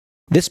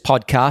This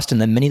podcast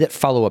and the many that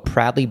follow are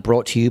proudly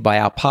brought to you by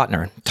our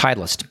partner,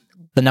 Titleist,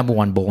 the number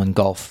one ball in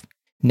golf.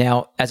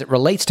 Now, as it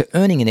relates to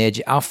earning an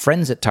edge, our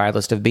friends at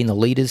Titleist have been the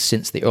leaders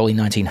since the early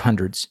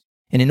 1900s.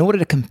 And in order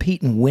to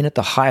compete and win at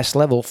the highest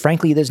level,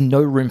 frankly, there's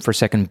no room for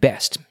second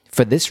best.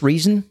 For this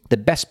reason, the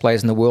best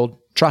players in the world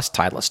trust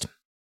Titleist.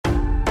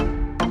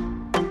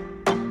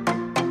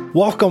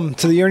 Welcome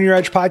to the Earn Your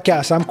Edge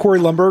podcast. I'm Corey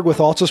Lundberg with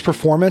Altus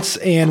Performance,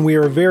 and we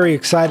are very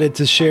excited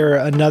to share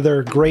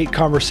another great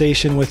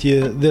conversation with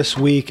you this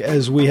week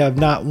as we have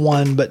not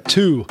one, but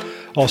two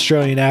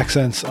Australian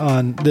accents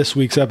on this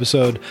week's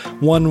episode.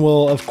 One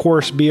will, of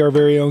course, be our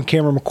very own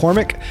Cameron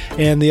McCormick,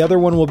 and the other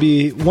one will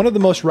be one of the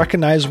most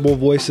recognizable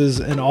voices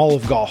in all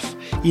of golf,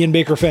 Ian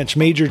Baker Finch,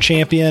 major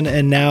champion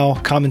and now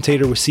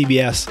commentator with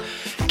CBS.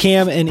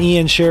 Cam and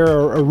Ian share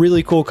a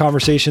really cool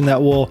conversation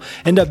that will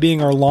end up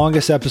being our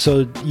longest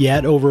episode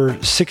yet, over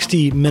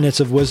 60 minutes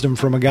of wisdom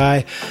from a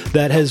guy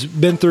that has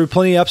been through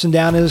plenty of ups and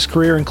downs in his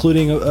career,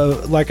 including,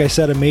 like I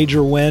said, a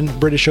major win,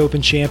 British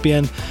Open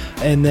champion,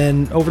 and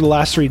then over the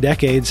last 3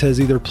 decades has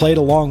either played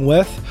along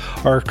with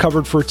or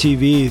covered for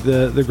TV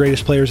the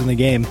greatest players in the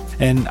game.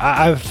 And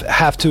I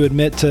have to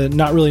admit to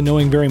not really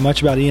knowing very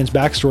much about Ian's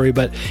backstory,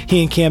 but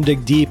he and Cam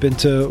dig deep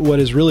into what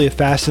is really a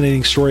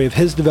fascinating story of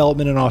his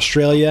development in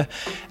Australia,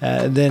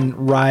 then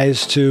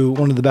rise to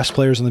one of the best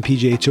players on the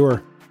PGA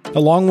Tour,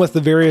 along with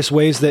the various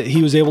ways that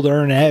he was able to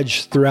earn an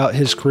edge throughout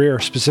his career.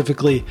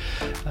 Specifically,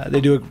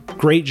 they do a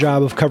great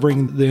job of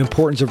covering the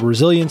importance of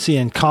resiliency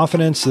and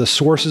confidence, the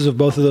sources of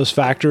both of those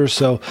factors.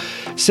 So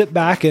sit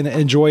back and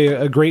enjoy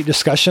a great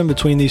discussion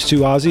between these two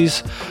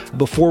Aussies.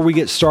 Before we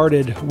get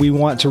started, we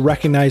want to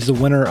recognize the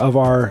winner of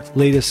our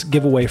latest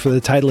giveaway for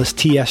the Titleist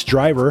TS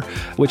driver,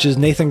 which is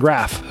Nathan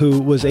Graff, who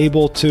was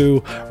able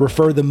to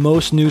refer the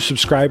most new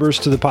subscribers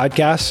to the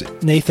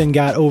podcast. Nathan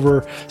got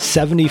over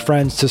 70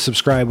 friends to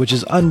subscribe, which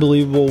is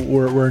unbelievable.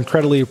 We're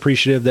incredibly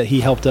appreciative that he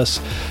helped us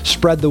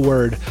spread the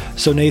word.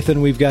 So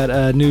Nathan, we've got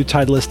a new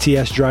Titleist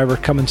TS driver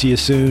coming to you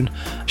soon.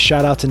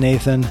 Shout out to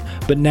Nathan.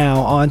 But now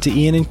on to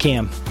Ian and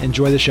Cam.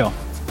 Enjoy the show.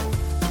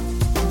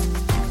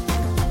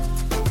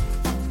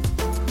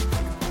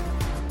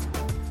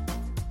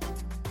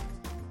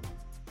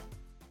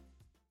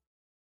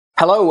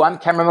 Hello, I'm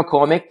Cameron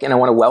McCormick, and I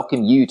want to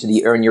welcome you to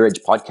the Earn Your Edge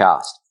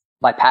podcast.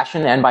 By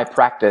passion and by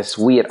practice,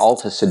 we at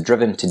Altus are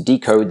driven to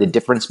decode the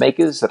difference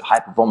makers that high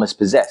performers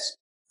possess,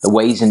 the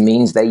ways and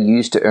means they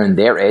use to earn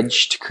their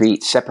edge, to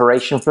create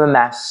separation from the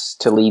mass,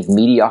 to leave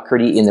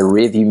mediocrity in the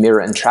rearview mirror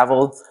and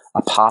travel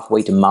a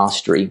pathway to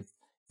mastery.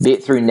 Be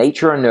it through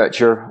nature or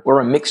nurture, or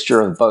a mixture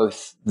of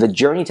both, the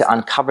journey to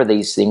uncover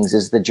these things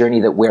is the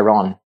journey that we're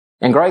on.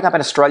 And growing up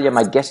in Australia,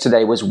 my guest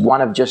today was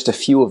one of just a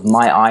few of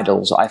my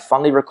idols. I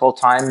fondly recall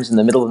times in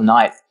the middle of the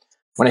night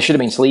when I should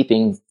have been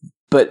sleeping,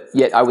 but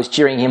yet I was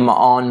cheering him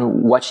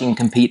on, watching him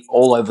compete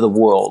all over the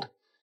world.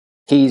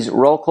 His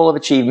roll call of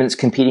achievements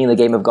competing in the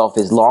game of golf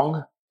is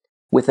long,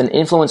 with an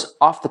influence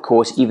off the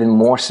course even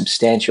more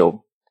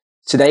substantial.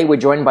 Today, we're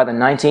joined by the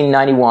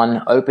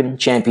 1991 Open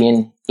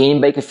champion, Ian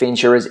Baker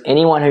Finch, or as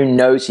anyone who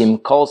knows him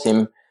calls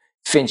him,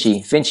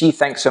 Finchy. Finchy,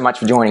 thanks so much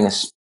for joining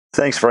us.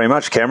 Thanks very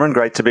much, Cameron.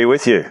 Great to be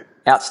with you.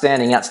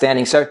 Outstanding,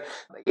 outstanding. So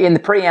in the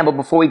preamble,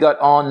 before we got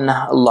on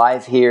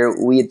live here,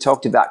 we had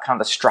talked about kind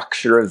of the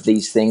structure of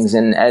these things.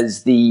 And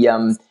as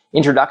the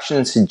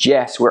introduction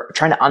suggests, we're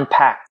trying to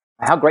unpack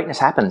how greatness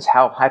happens,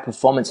 how high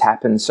performance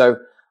happens. So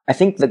I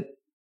think the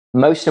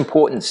most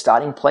important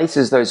starting place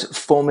is those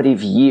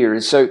formative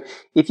years. So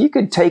if you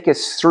could take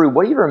us through,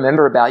 what do you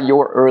remember about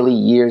your early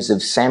years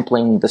of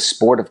sampling the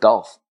sport of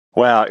golf?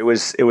 Wow, it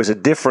was a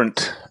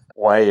different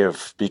way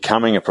of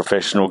becoming a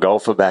professional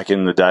golfer back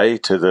in the day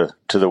to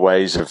the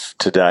ways of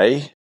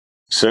today.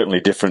 Certainly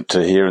different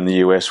to here in the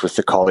US with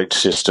the college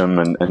system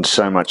and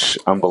so much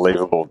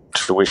unbelievable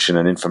tuition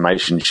and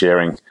information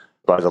sharing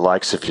by the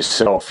likes of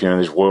yourself. You know,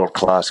 these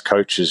world-class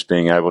coaches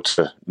being able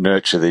to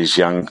nurture these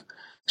young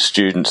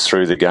students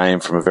through the game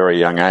from a very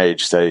young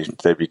age. They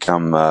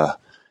become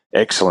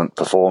excellent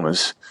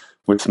performers.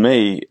 With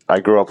me, I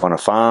grew up on a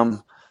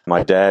farm.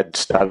 My dad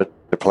started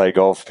to play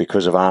golf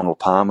because of Arnold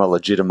Palmer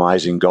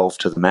legitimizing golf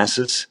to the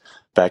masses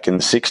back in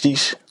the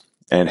 60s.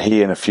 And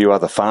he and a few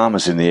other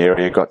farmers in the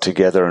area got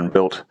together and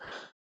built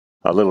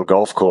a little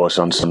golf course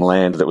on some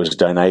land that was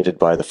donated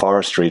by the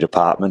forestry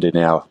department in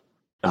our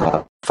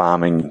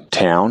farming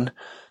town.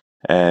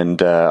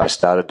 And I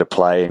started to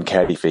play and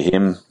caddy for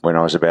him when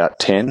I was about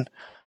 10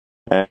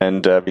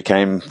 and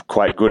became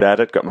quite good at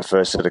it. Got my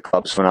first set of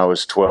clubs when I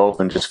was 12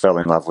 and just fell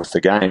in love with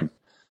the game.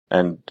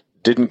 And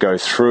didn't go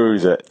through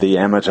the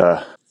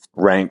amateur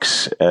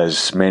ranks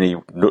as many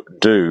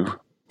do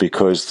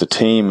because the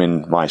team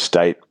in my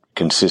state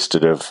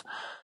consisted of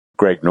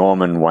Greg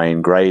Norman,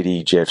 Wayne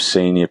Grady, Jeff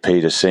Sr.,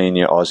 Peter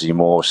Sr., Ozzie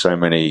Moore, so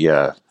many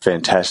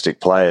fantastic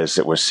players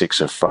that were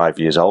 6 or 5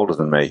 years older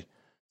than me.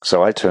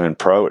 So I turned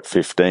pro at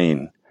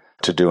 15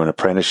 to do an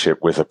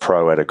apprenticeship with a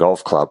pro at a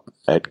golf club,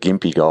 at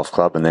Gympie Golf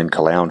Club and then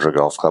Caloundra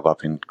Golf Club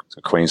up in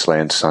the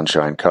Queensland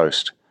Sunshine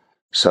Coast.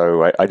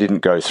 So I didn't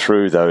go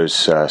through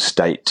those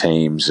state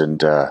teams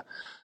and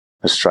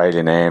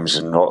Australian AMs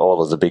and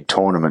all of the big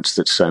tournaments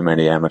that so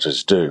many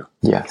amateurs do.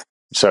 Yeah.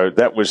 So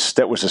that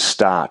was a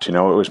start. It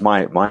was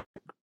my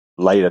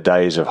later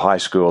days of high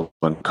school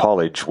and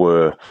college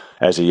were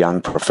as a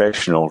young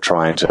professional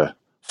trying to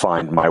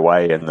find my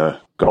way in the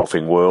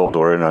golfing world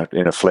or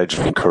in a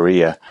fledgling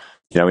career,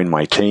 in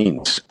my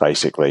teens,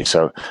 basically.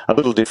 So a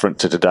little different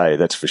to today,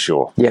 that's for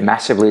sure. Yeah,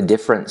 massively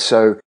different.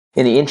 So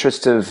in the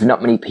interest of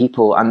not many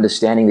people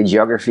understanding the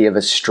geography of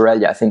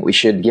Australia, I think we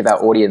should give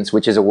our audience,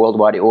 which is a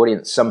worldwide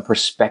audience, some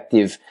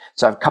perspective.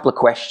 So I have a couple of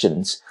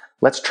questions.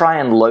 Let's try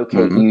and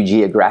locate you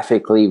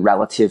geographically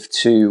relative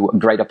to a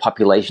greater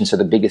population, so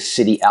the biggest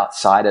city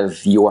outside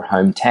of your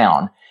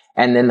hometown.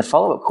 And then the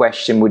follow-up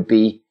question would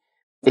be,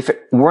 if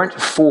it weren't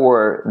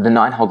for the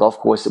 9-hole golf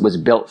course that was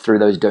built through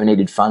those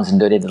donated funds and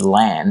donated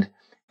land,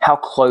 how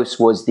close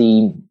was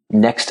the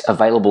next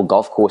available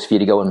golf course for you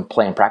to go and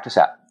play and practice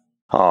at?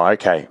 Oh,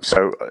 okay.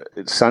 So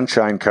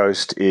Sunshine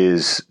Coast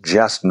is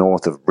just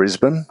north of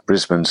Brisbane.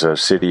 Brisbane's a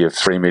city of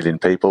 3 million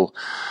people,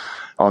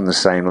 on the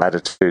same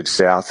latitude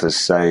south as,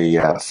 say,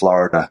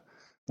 Florida,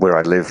 where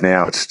I live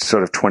now. It's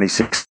sort of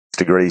 26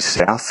 degrees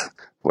south.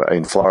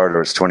 In Florida,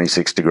 it's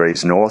 26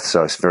 degrees north,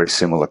 so it's a very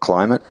similar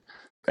climate.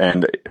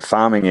 And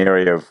farming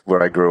area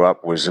where I grew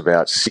up was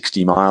about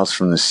 60 miles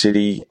from the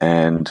city,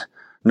 and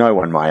no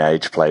one my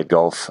age played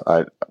golf.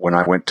 When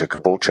I went to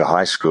Caboolture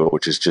High School,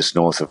 which is just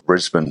north of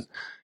Brisbane,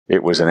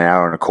 it was an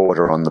hour and a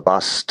quarter on the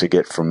bus to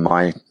get from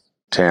my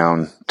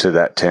town to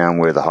that town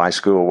where the high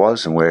school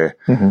was and where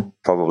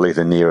probably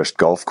the nearest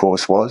golf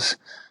course was.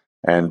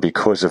 And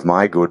because of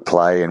my good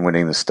play and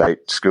winning the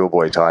state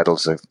schoolboy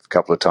titles a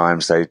couple of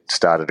times, they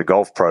started a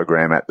golf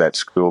program at that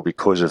school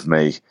because of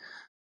me.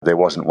 There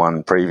wasn't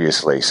one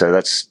previously. So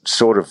that's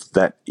sort of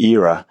that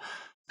era,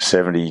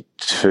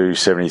 72,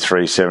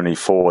 73,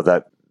 74,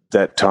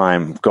 that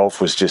time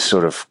golf was just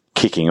sort of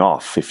kicking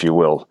off, if you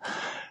will,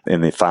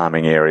 in the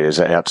farming areas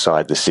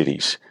outside the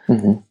cities.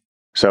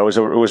 So it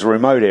was a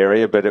remote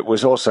area, but it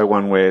was also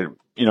one where,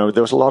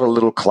 there was a lot of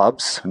little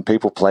clubs and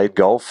people played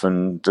golf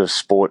and the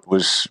sport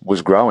was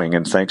growing.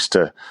 And thanks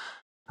to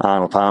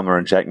Arnold Palmer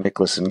and Jack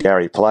Nicklaus and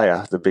Gary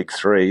Player, the big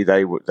three,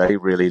 they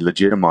really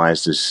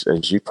legitimized,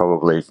 as you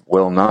probably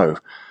well know,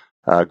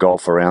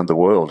 golf around the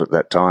world at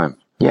that time.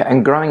 Yeah,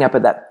 and growing up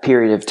at that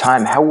period of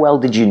time, how well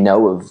did you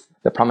know of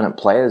the prominent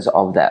players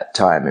of that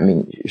time? I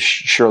mean,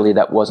 surely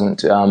that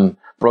wasn't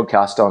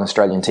broadcast on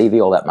Australian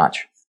TV all that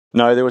much.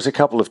 No, there was a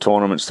couple of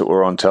tournaments that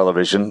were on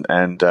television,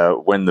 and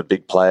when the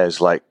big players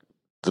like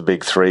the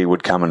big three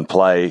would come and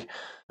play,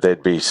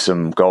 there'd be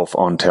some golf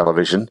on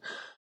television.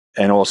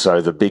 And also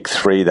the big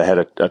three, they had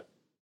a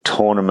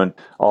tournament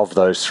of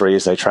those three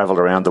as they travelled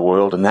around the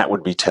world, and that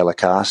would be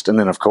telecast. And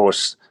then, of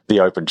course,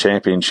 the Open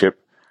Championship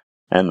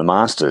and the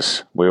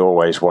Masters. We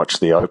always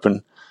watched the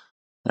Open.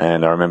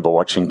 And I remember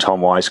watching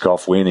Tom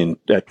Weiskopf win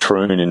at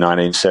Troon in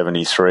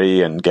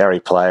 1973 and Gary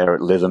Player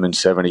at Lytham in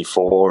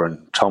 74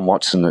 and Tom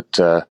Watson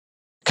at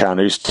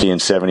Carnoustie in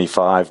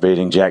 75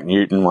 beating Jack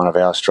Newton, one of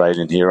our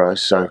Australian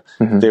heroes. So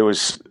there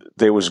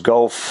was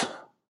golf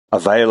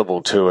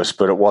available to us,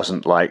 but it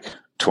wasn't like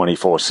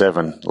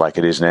 24/7 like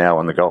it is now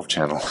on the Golf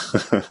Channel.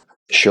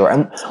 Sure.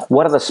 And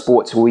what other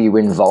sports were you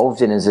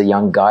involved in as a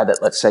young guy that,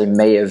 let's say,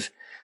 may have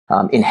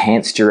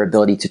enhanced your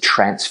ability to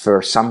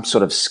transfer some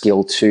sort of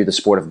skill to the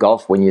sport of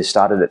golf when you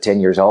started at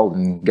 10 years old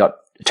and got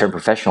turned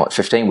professional at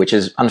 15, which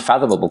is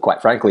unfathomable,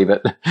 quite frankly,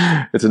 but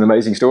it's an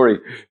amazing story.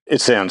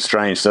 It sounds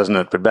strange, doesn't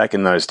it? But back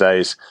in those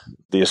days,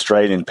 the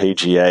Australian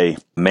PGA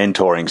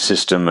mentoring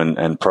system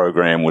and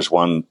program was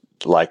one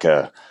like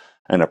an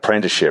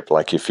apprenticeship,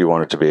 like if you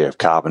wanted to be a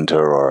carpenter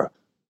or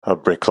a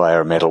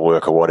bricklayer, a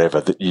metalworker, whatever,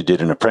 that you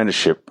did an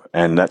apprenticeship,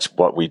 and that's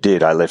what we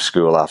did. I left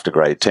school after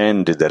grade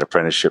 10, did that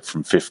apprenticeship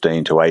from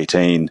 15 to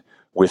 18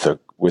 with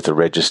a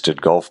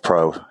registered golf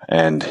pro,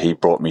 and he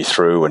brought me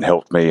through and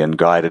helped me and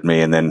guided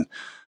me, and then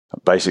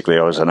basically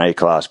I was an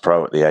A-class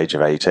pro at the age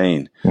of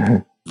 18.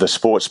 The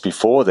sports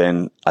before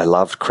then, I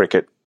loved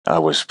cricket. I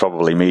was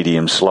probably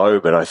medium slow,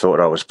 but I thought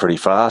I was pretty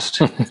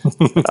fast.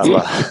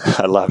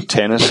 I loved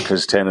tennis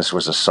because tennis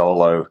was a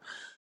solo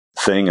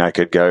thing. I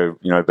could go,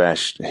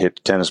 hit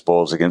tennis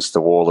balls against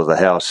the wall of the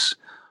house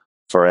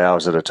for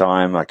hours at a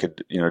time. I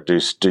could, do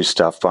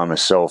stuff by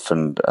myself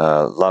and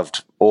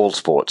loved all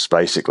sports,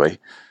 basically.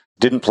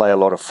 Didn't play a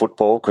lot of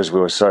football because we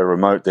were so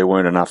remote. There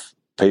weren't enough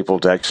people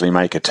to actually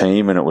make a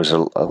team, and it was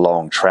a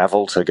long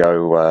travel to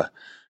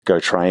go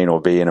train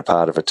or be in a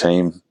part of a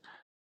team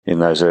in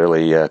those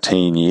early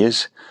teen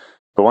years.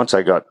 But once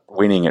I got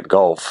winning at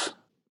golf,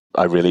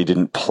 I really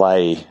didn't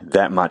play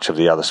that much of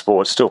the other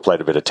sports. Still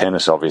played a bit of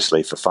tennis,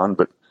 obviously, for fun,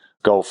 but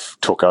golf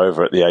took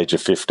over at the age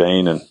of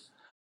 15. And,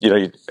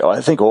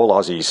 I think all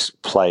Aussies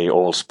play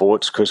all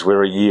sports because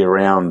we're a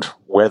year-round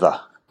weather.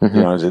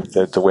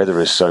 The weather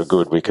is so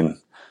good we can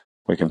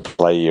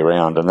play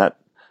year-round. And that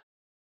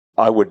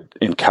I would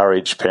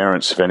encourage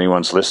parents, if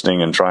anyone's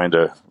listening and trying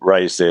to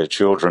raise their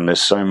children,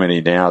 there's so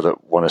many now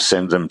that want to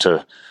send them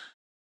to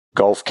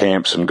golf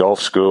camps and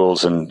golf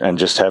schools and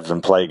just have them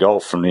play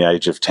golf from the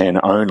age of 10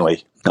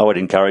 only. I would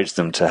encourage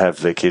them to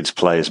have their kids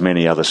play as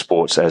many other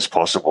sports as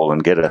possible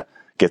and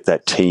get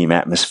that team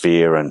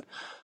atmosphere and,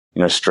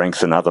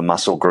 strengthen other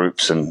muscle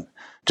groups and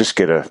just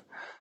get a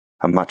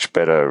much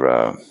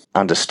better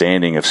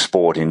understanding of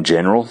sport in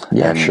general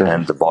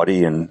and the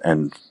body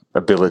and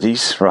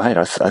abilities, right?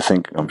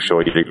 I'm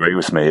sure you'd agree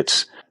with me.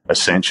 It's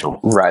essential.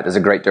 Right. There's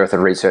a great dearth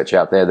of research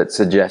out there that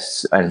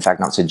suggests, in fact,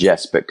 not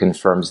suggests, but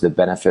confirms the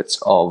benefits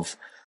of,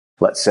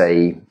 let's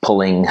say,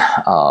 pulling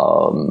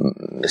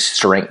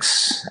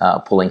strengths,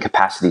 pulling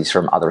capacities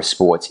from other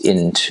sports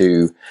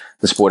into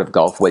the sport of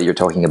golf, whether you're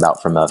talking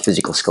about from a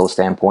physical skill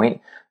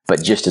standpoint,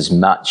 but just as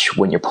much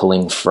when you're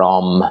pulling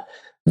from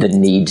the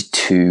need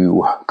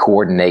to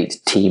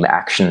coordinate team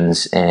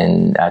actions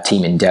and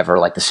team endeavor,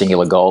 like the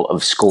singular goal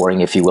of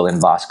scoring, if you will, in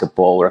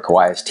basketball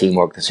requires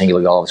teamwork. The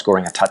singular goal of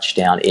scoring a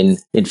touchdown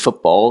in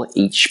football,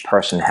 each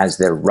person has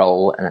their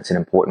role, and it's an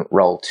important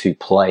role to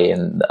play.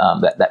 And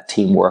that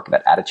teamwork,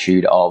 that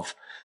attitude of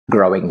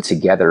growing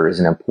together is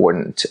an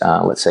important,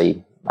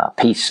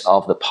 piece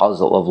of the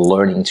puzzle of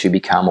learning to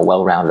become a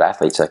well-rounded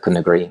athlete. So I couldn't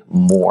agree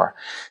more.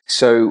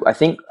 So I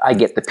think I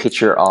get the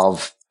picture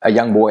of a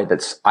young boy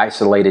that's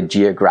isolated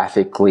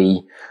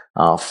geographically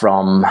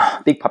from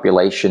big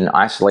population,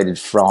 isolated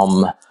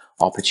from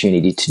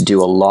opportunity to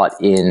do a lot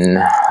in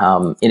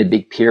a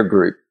big peer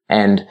group,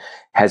 and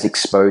has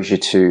exposure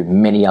to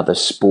many other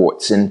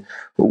sports. And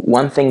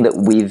one thing that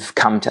we've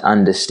come to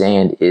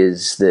understand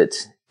is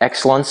that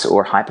excellence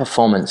or high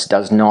performance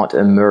does not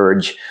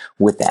emerge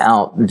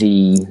without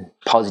the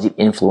positive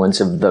influence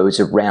of those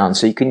around.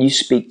 So can you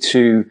speak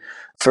to,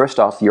 first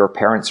off, your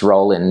parents'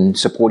 role in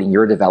supporting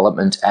your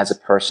development as a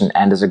person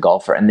and as a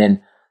golfer, and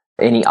then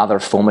any other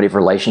formative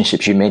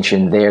relationships you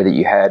mentioned there that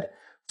you had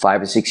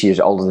 5 or 6 years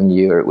older than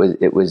you?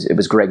 It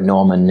was Greg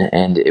Norman,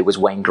 and it was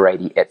Wayne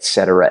Grady,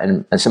 etc.,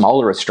 and some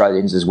older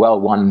Australians as well.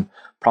 One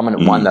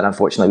prominent one that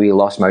unfortunately we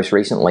lost most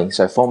recently.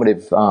 So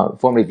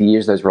formative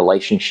years, those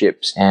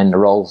relationships and the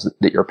roles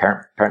that your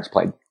parents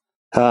played.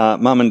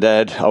 Mum and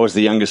Dad, I was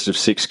the youngest of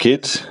 6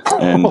 kids,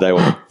 and they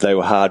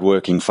were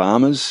hard-working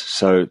farmers,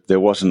 so there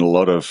wasn't a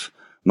lot of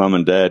Mum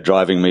and Dad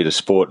driving me to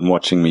sport and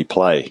watching me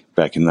play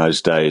back in those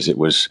days. It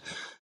was,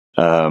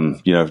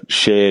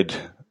 shared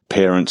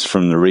parents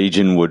from the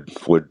region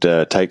would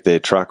take their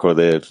truck or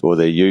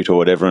their ute or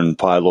whatever and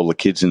pile all the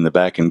kids in the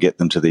back and get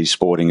them to these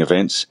sporting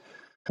events.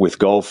 With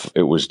golf,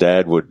 it was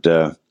Dad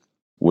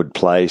would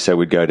play, so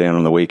we'd go down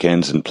on the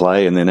weekends and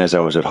play. And then as I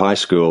was at high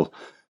school,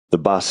 the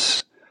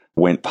bus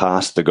went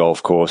past the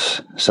golf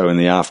course. So in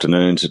the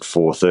afternoons at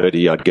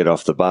 4:30, I'd get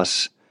off the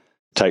bus,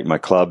 take my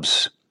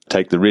clubs,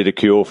 take the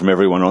ridicule from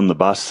everyone on the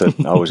bus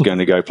that I was going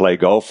to go play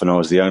golf, and I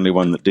was the only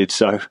one that did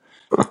so,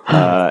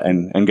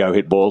 and go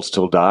hit balls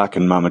till dark.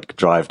 And Mum would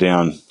drive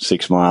down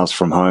 6 miles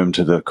from home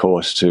to the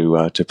course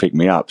to pick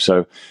me up.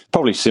 So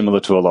probably similar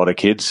to a lot of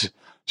kids.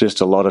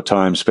 Just a lot of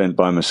time spent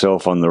by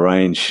myself on the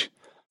range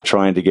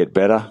trying to get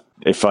better.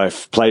 If I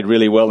played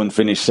really well and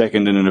finished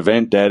second in an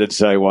event, Dad would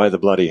say, "Why the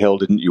bloody hell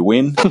didn't you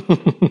win?"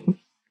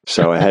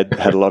 So I had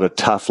a lot of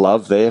tough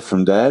love there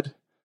from Dad,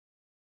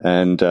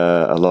 and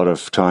a lot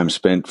of time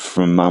spent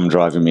from Mum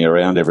driving me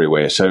around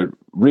everywhere. So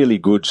really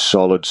good,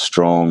 solid,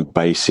 strong,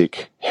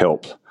 basic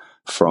help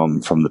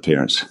from the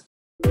parents.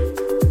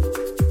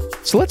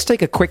 So let's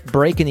take a quick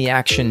break in the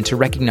action to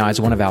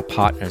recognize one of our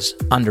partners,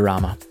 Under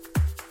Armour.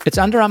 It's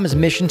Under Armour's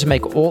mission to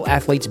make all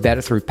athletes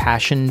better through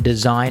passion,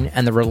 design,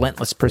 and the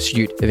relentless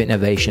pursuit of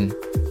innovation.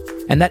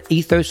 And that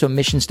ethos or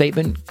mission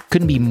statement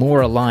couldn't be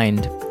more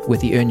aligned with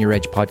the Earn Your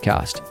Edge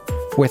podcast.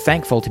 We're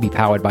thankful to be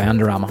powered by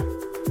Under Armour.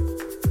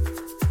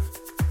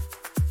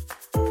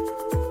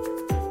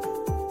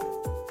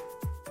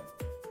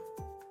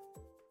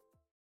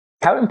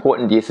 How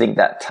important do you think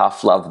that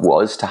tough love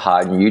was to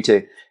harden you,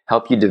 to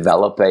help you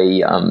develop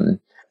a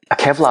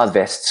Kevlar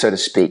vest, so to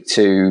speak,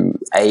 to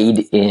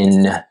aid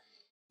in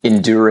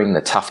enduring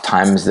the tough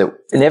times that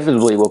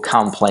inevitably will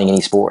come playing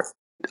any sport?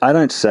 I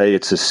don't say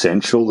it's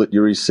essential that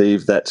you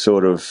receive that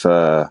sort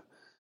of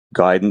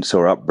guidance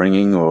or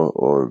upbringing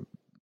or,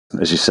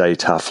 as you say,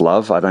 tough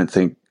love. I don't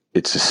think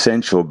it's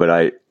essential, but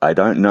I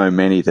don't know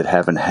many that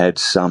haven't had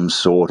some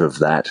sort of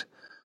that.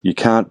 You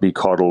can't be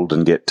coddled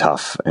and get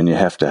tough, and you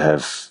have to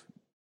have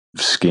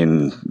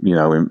skin,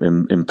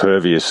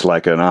 impervious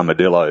like an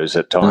armadillo's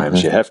at times.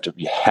 Mm-hmm.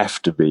 You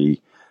have to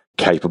be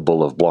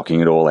capable of blocking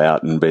it all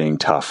out and being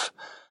tough.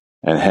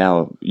 And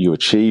how you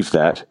achieve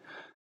that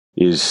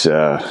is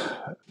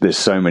there's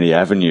so many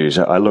avenues.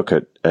 I look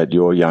at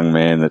your young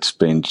man that's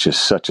been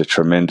just such a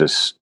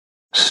tremendous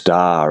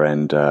star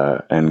and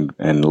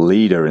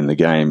leader in the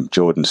game,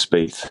 Jordan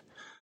Spieth.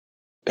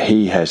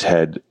 He has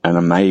had an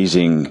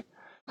amazing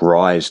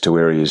rise to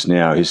where he is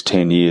now. His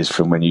 10 years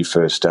from when you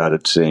first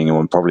started seeing him,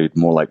 and probably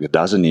more like a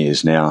dozen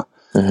years now.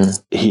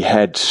 Mm-hmm. He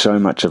had so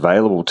much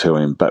available to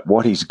him, but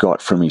what he's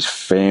got from his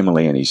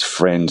family and his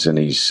friends and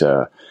his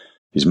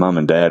mum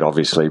and dad,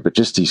 obviously, but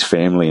just his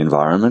family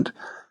environment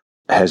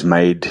has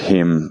made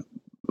him,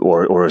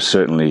 or has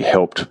certainly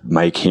helped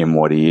make him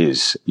what he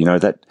is.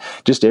 That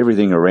just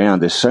everything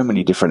around, there's so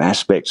many different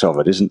aspects of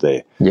it, isn't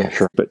there? Yeah,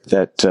 sure. But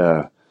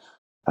that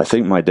I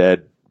think my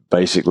dad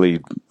basically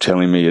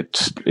telling me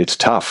it's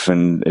tough,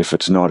 and if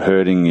it's not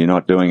hurting, you're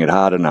not doing it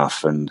hard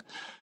enough. And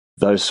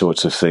those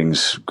sorts of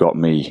things got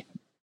me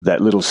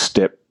that little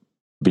step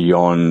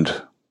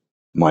beyond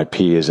my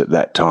peers at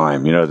that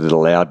time, that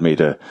allowed me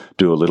to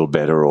do a little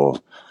better or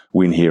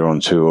win here on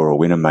tour or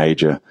win a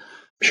major.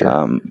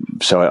 Sure.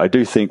 So I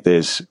do think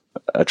there's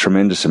a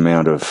tremendous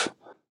amount of,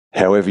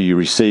 however you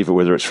receive it,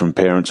 whether it's from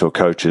parents or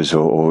coaches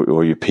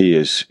or your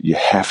peers, you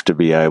have to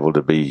be able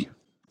to be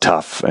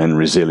tough and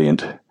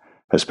resilient,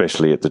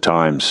 especially at the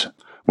times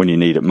when you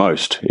need it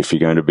most, if you're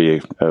going to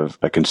be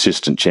a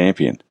consistent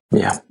champion.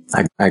 Yeah,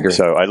 I agree.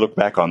 So I look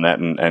back on that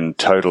and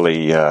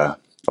totally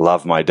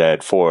love my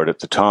dad for it. At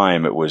the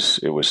time, it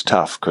was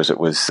tough because it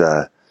was,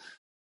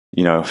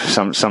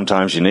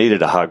 sometimes you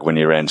needed a hug when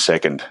you ran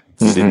second.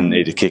 You didn't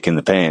need a kick in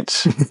the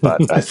pants.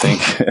 But I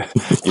think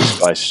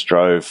I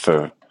strove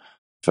for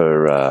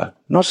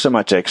not so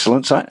much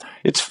excellence.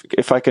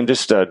 If I can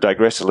just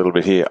digress a little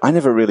bit here, I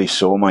never really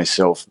saw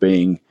myself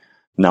being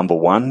number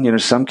one.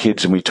 Some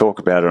kids, and we talk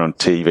about it on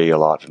TV a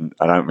lot, and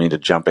I don't mean to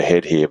jump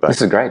ahead here, but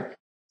this is great.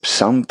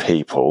 Some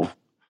people,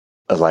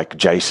 like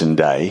Jason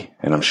Day,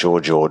 and I'm sure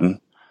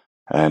Jordan,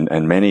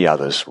 and many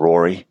others,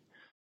 Rory,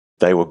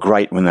 they were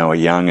great when they were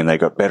young, and they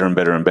got better and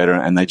better and better,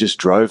 and they just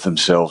drove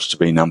themselves to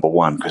be number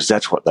one because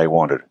that's what they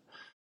wanted.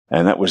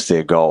 And that was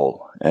their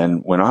goal.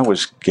 And when I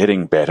was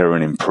getting better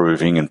and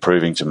improving and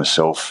proving to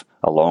myself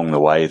along the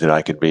way that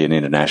I could be an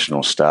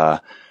international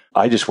star,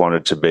 I just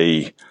wanted to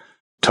be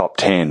top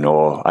 10,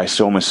 or I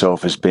saw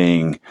myself as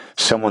being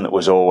someone that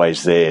was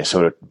always there,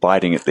 sort of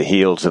biting at the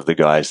heels of the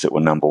guys that were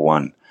number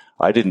one.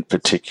 I didn't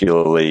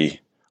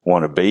particularly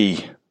want to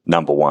be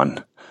number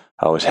one.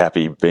 I was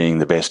happy being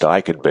the best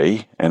I could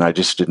be, and I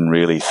just didn't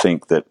really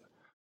think that,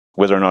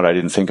 whether or not I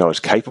didn't think I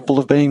was capable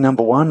of being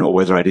number one, or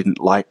whether I didn't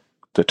like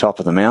the top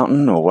of the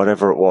mountain, or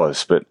whatever it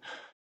was. But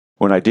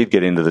when I did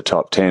get into the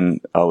top 10,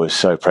 I was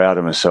so proud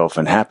of myself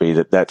and happy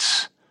that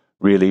that's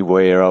really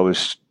where I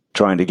was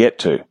trying to get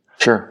to.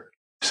 Sure.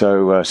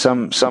 So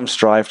some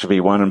strive to be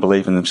one and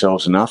believe in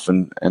themselves enough,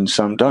 and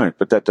some don't.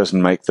 But that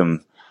doesn't make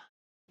them,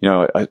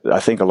 I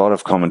think a lot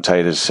of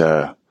commentators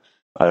are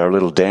a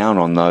little down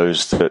on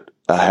those that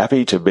are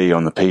happy to be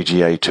on the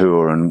PGA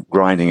Tour and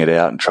grinding it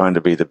out and trying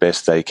to be the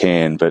best they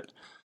can. But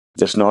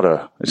it's not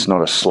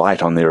a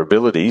slight on their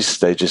abilities.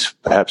 They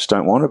just perhaps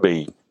don't want to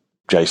be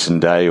Jason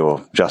Day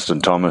or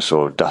Justin Thomas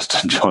or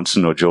Dustin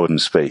Johnson or Jordan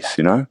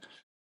Spieth.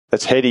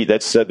 That's heady.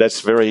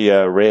 That's very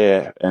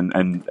rare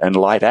and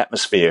light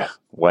atmosphere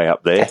way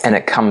up there. And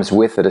it comes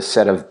with it a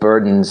set of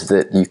burdens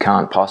that you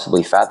can't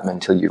possibly fathom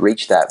until you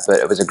reach that. But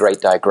it was a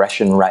great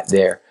digression right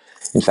there.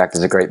 In fact,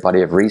 there's a great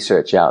body of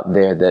research out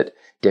there that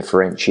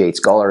differentiates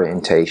goal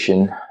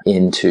orientation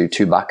into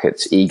two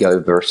buckets: ego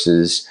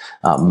versus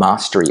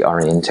mastery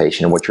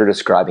orientation. And what you're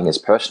describing as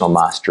personal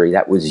mastery,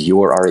 that was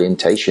your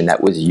orientation.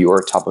 That was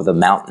your top of the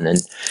mountain.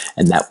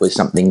 And that was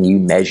something you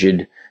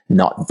measured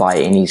not by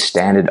any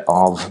standard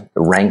of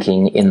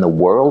ranking in the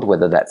world,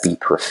 whether that be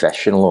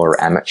professional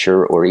or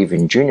amateur or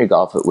even junior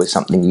golf. It was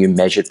something you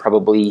measured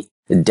probably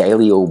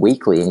daily or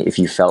weekly. And if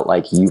you felt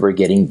like you were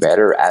getting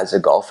better as a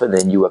golfer,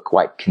 then you were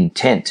quite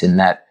content. And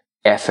that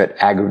effort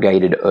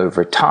aggregated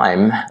over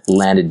time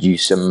landed you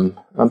some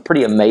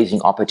pretty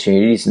amazing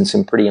opportunities and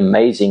some pretty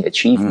amazing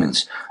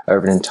achievements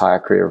over an entire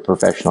career of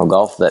professional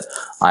golf that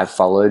I've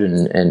followed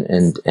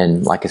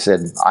and like I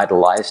said,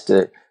 idolized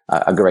to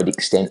a great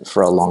extent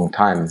for a long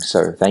time.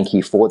 So thank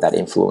you for that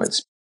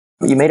influence.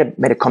 You made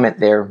a comment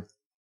there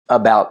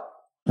about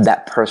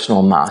that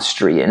personal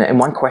mastery. And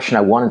one question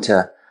I wanted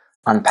to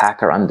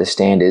unpack or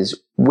understand is,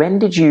 when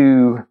did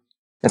you,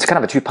 it's kind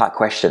of a two-part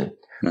question.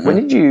 When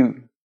did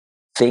you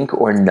think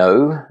or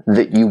know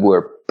that you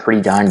were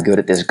pretty darn good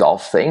at this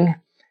golf thing?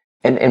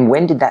 And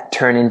when did that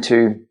turn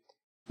into,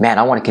 man,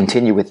 I want to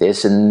continue with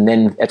this? And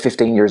then at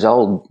 15 years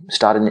old,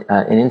 start an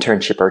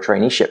internship or a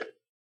traineeship?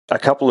 A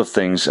couple of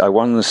things. I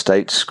won the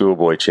state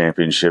schoolboy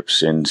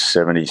championships in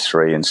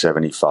 73 and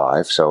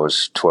 75, so I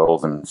was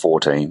 12 and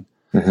 14.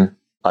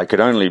 I could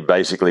only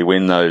basically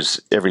win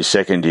those every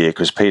second year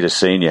because Peter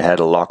Senior had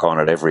a lock on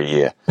it every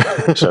year.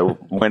 So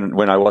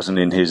when I wasn't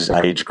in his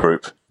age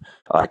group,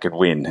 I could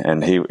win,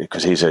 and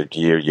because he's a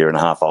year and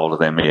a half older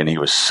than me, and he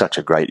was such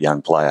a great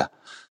young player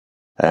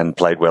and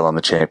played well on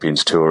the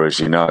Champions Tour, as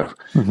you know,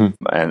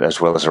 and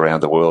as well as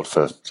around the world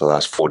for the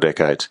last 4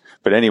 decades.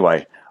 But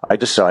anyway, I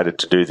decided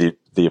to do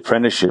the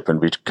apprenticeship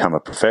and become a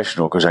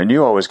professional because I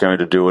knew I was going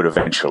to do it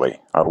eventually.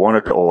 I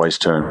wanted to always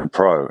turn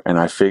pro, and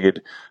I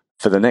figured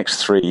for the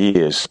next 3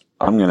 years,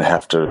 I'm going to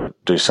have to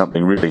do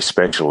something really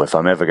special if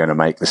I'm ever going to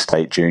make the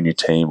state junior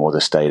team or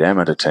the state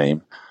amateur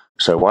team.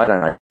 So why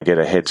don't I get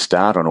a head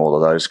start on all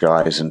of those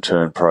guys and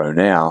turn pro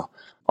now?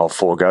 I'll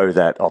forego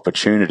that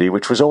opportunity,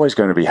 which was always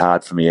going to be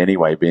hard for me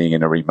anyway, being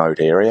in a remote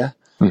area.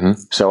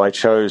 So I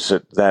chose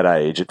at that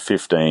age, at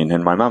 15,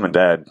 and my mum and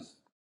dad,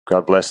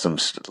 God bless them,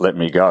 let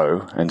me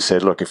go and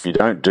said, look, if you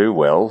don't do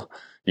well,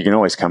 you can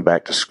always come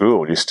back to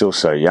school. You're still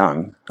so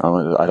young.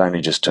 I'd only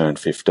just turned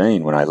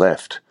 15 when I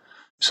left.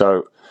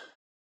 So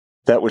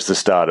that was the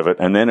start of it.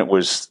 And then it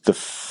was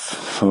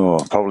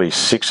probably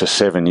 6 or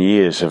 7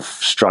 years of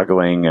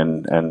struggling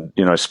and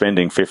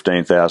spending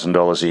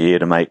 $15,000 a year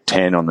to make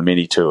 10 on the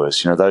mini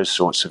tours. Those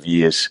sorts of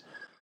years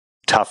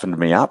toughened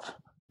me up.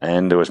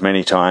 And there was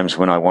many times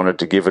when I wanted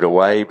to give it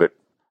away, but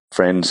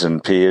friends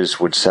and peers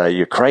would say,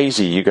 "You're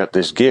crazy. You got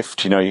this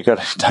gift.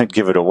 Don't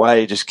give it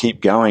away. Just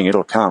keep going.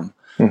 It'll come."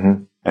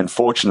 Mm-hmm. And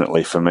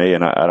fortunately for me,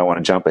 and I don't want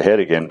to jump ahead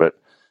again, but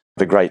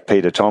the great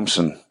Peter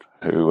Thompson,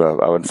 who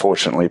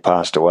unfortunately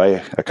passed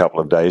away a couple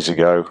of days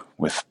ago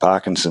with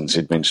Parkinson's,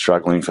 he'd been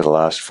struggling for the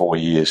last 4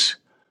 years,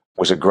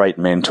 was a great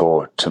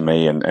mentor to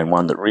me and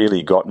one that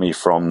really got me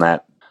from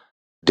that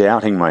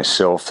doubting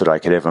myself that I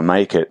could ever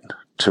make it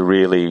to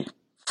really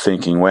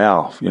thinking,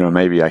 wow,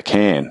 maybe I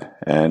can.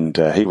 And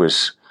he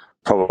was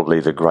probably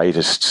the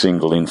greatest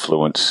single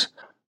influence.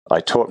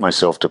 I taught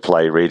myself to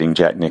play reading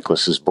Jack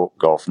Nicklaus's book,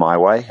 Golf My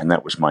Way, and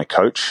that was my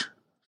coach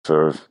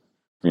for,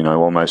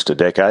 almost a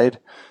decade.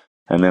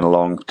 And then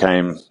along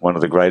came one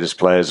of the greatest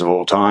players of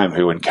all time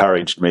who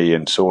encouraged me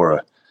and saw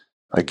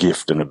a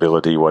gift, an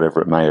ability,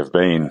 whatever it may have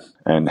been,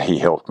 and he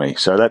helped me.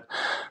 So that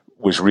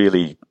was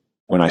really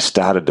when I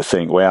started to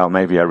think, wow,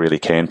 maybe I really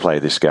can play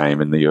this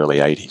game in the early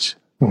 80s.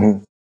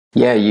 Mm-hmm.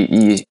 Yeah,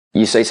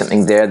 you say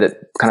something there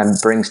that kind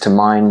of brings to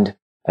mind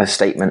a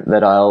statement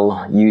that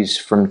I'll use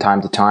from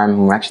time to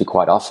time, actually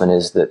quite often,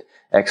 is that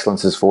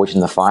excellence is forged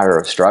in the fire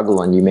of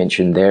struggle. And you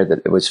mentioned there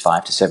that it was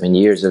 5 to 7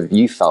 years of,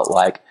 you felt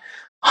like,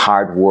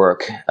 hard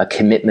work, a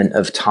commitment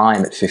of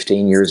time at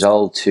 15 years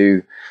old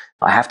to,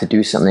 I have to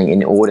do something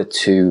in order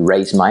to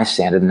raise my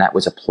standard, and that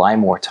was apply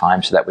more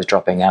time. So that was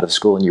dropping out of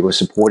school, and you were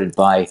supported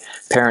by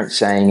parents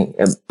saying,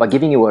 by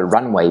giving you a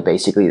runway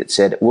basically that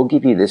said, we'll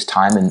give you this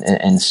time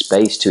and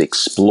space to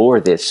explore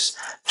this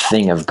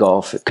thing of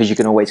golf, because you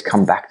can always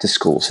come back to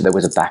school. So there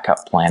was a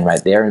backup plan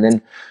right there. And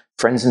then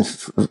friends and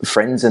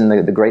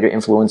the greater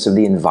influence of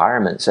the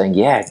environment saying,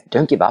 yeah,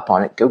 don't give up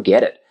on it, go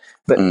get it.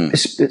 But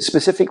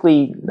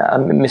specifically,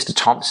 Mr.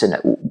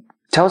 Thompson,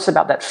 tell us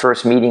about that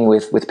first meeting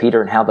with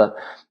Peter and how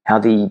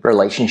the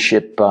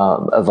relationship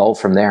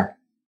evolved from there.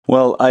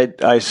 Well,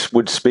 I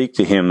would speak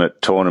to him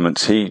at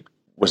tournaments. He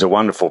was a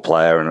wonderful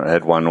player and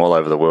had won all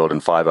over the world in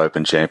 5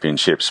 Open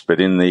Championships.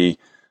 But in the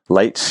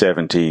late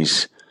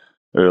 70s,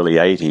 early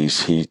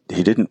 80s,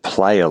 he didn't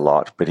play a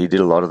lot, but he did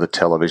a lot of the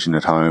television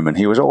at home, and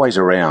he was always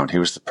around. He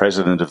was the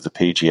president of the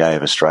PGA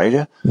of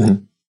Australia,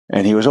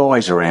 and he was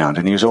always around,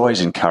 and he was always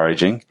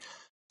encouraging,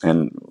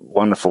 and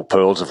wonderful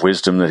pearls of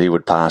wisdom that he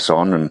would pass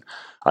on. And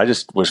I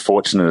just was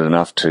fortunate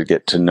enough to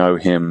get to know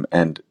him,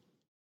 and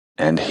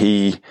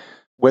he,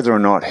 whether or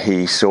not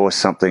he saw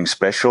something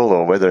special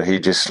or whether he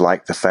just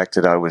liked the fact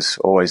that I was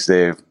always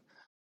there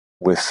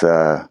with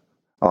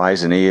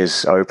eyes and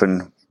ears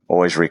open,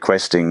 always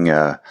requesting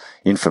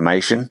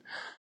information.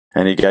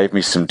 And he gave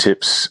me some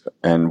tips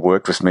and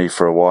worked with me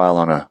for a while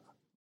on a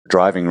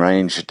driving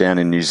range down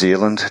in New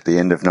Zealand at the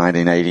end of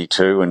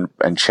 1982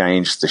 and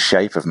changed the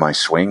shape of my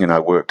swing. And I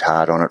worked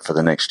hard on it for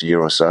the next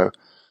year or so.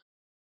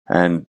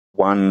 And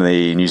won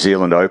the New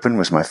Zealand Open,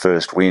 was my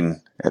first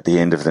win at the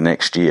end of the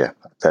next year,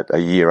 a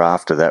year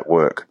after that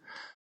work.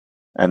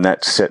 And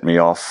that set me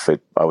off.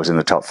 I was in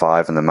the top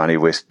 5 on the money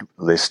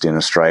list in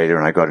Australia,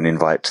 and I got an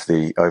invite to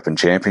the Open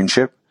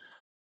Championship.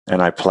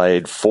 And I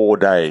played 4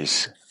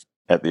 days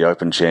at the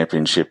Open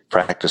Championship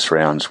practice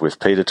rounds with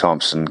Peter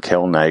Thompson,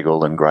 Kel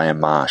Nagle, and Graham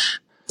Marsh.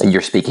 And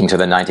you're speaking to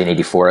the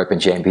 1984 Open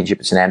Championship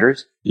at St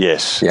Andrews?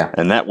 Yes. Yeah.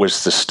 And that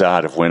was the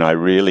start of when I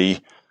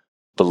really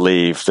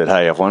believed that,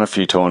 hey, I've won a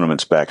few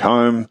tournaments back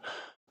home.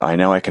 I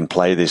know I can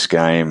play this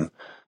game.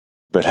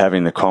 But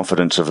having the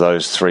confidence of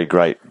those 3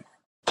 great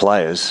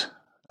players,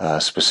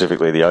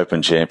 specifically the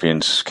Open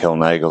champions, Kel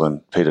Nagle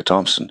and Peter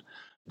Thompson,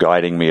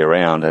 guiding me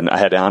around. And I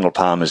had Arnold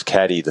Palmer's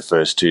caddy the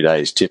first 2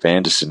 days. Tip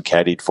Anderson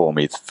caddied for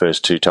me the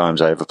first 2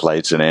 times I ever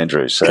played St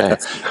Andrews. So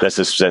that's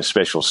a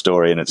special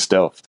story in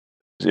itself.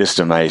 Just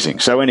amazing.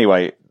 So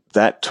anyway,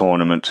 that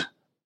tournament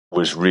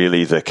was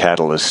really the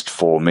catalyst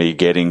for me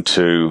getting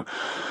to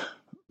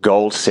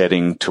goal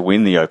setting to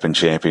win the Open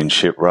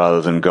Championship rather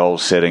than goal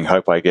setting,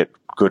 hope I get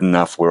good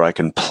enough where I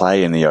can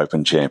play in the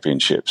Open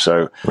Championship.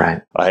 So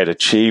I had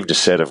achieved a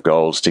set of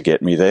goals to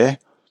get me there,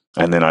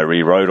 and then I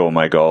rewrote all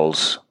my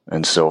goals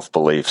and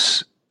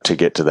self-beliefs to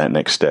get to that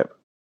next step.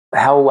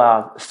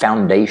 How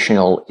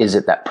foundational is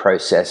it, that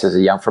process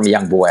from a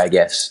young boy, I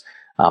guess,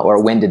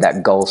 or when did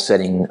that goal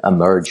setting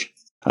emerge?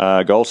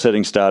 Goal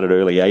setting started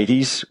early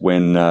 80s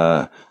when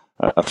a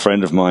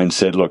friend of mine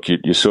said, look,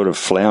 you're sort of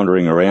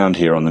floundering around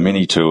here on the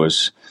mini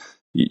tours.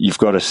 You've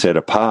got to set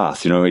a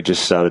path. He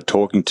just started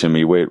talking to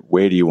me.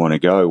 Where do you want to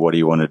go? What do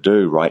you want to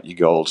do? Write your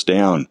goals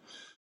down.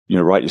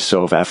 Write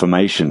yourself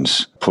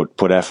affirmations.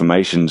 Put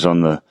affirmations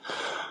on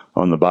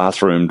the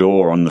bathroom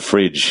door, on the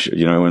fridge,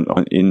 in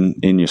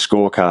your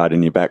scorecard,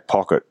 in your back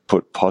pocket.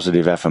 Put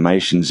positive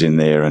affirmations in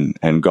there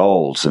and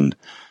goals. And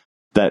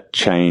that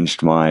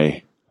changed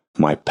my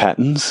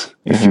patterns,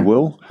 if you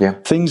will. Yeah.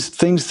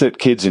 Things that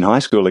kids in high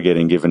school are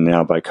getting given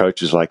now by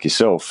coaches like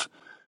yourself.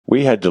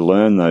 We had to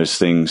learn those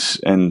things,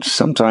 and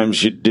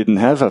sometimes you didn't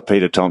have a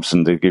Peter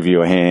Thompson to give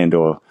you a hand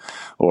or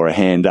or a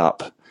hand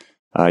up.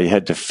 You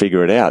had to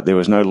figure it out. There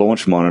was no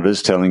launch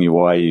monitors telling you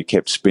why you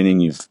kept spinning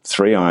your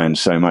 3-iron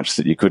so much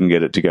that you couldn't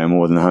get it to go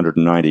more than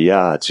 190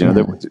 yards.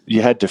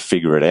 You had to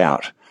figure it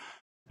out.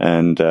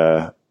 And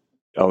I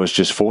was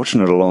just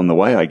fortunate along the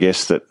way, I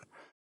guess, that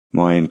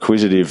my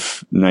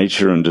inquisitive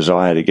nature and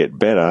desire to get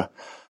better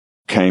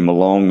came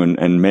along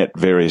and met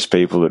various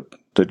people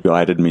that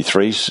guided me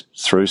through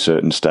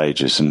certain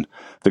stages. And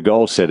the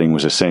goal setting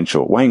was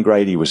essential. Wayne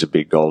Grady was a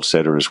big goal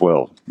setter as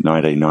well,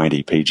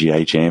 1990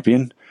 PGA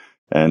champion.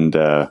 And,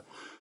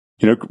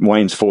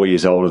 Wayne's 4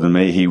 years older than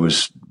me. He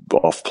was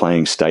off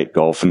playing state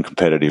golf and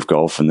competitive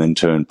golf and then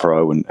turned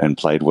pro and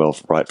played well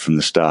right from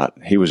the start.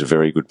 He was a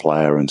very good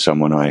player and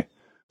someone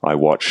I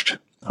watched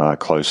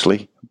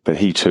closely. But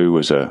he too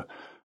was a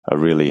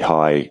really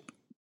high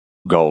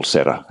goal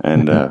setter.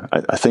 And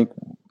I think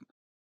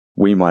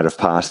we might have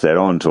passed that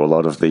on to a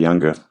lot of the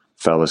younger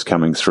fellas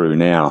coming through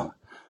now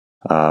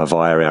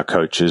via our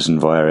coaches and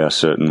via our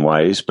certain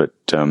ways. But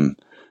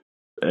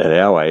at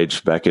our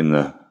age, back in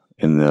the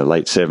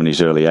late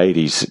 70s, early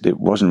 80s, it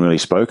wasn't really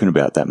spoken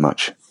about that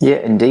much. Yeah,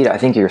 indeed. I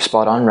think you're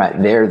spot on right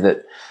there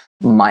that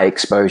my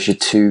exposure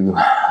to,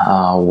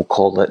 we'll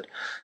call it,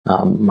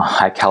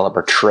 high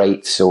caliber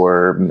traits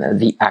or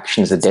the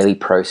actions, the daily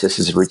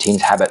processes,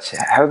 routines, habits,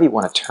 however you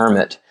want to term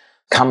it,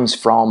 comes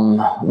from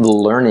the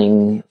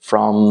learning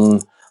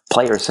from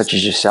players such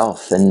as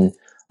yourself. And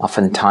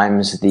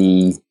oftentimes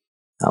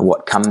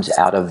what comes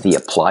out of the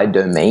applied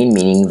domain,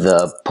 meaning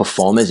the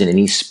performers in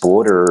any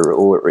sport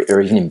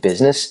or even in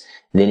business,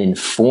 then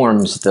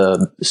informs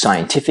the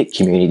scientific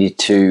community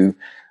to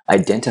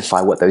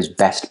identify what those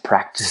best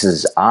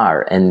practices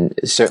are. And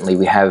certainly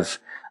we have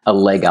a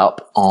leg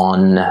up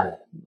on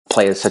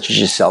players such as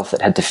yourself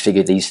that had to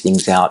figure these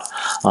things out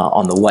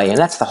on the way. And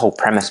that's the whole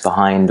premise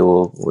behind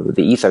or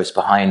the ethos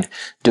behind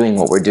doing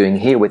what we're doing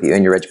here with the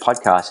Earn Your Edge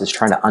podcast, is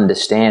trying to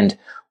understand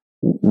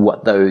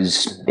what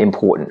those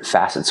important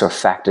facets or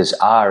factors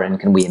are, and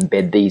can we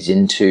embed these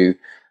into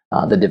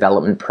the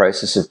development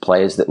process of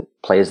players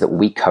that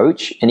we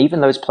coach, and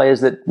even those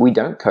players that we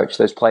don't coach,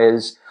 those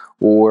players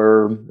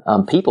or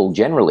people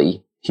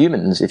generally,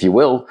 humans, if you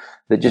will,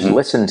 that just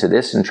listen to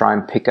this and try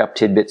and pick up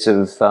tidbits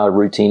of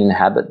routine and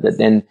habit that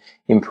then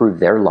improve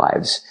their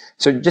lives.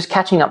 So just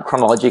catching up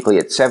chronologically,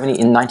 in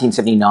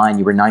 1979,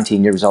 you were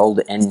 19 years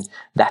old, and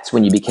that's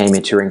when you became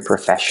a touring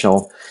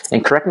professional.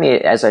 And correct me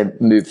as I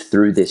move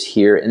through this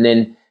here. And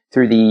then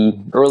through the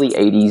early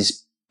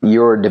 80s,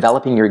 you're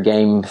developing your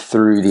game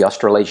through the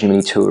Australasian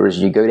Mini Tours.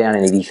 You go down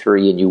in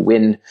 83 and you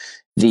win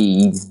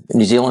the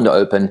New Zealand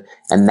Open,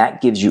 and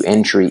that gives you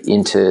entry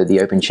into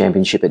the Open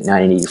Championship at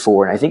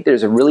 1984. And I think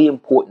there's a really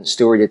important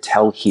story to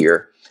tell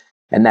here,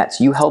 and that's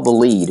you held the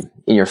lead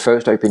in your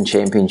first Open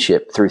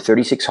Championship through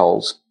 36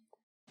 holes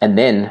and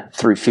then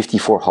through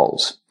 54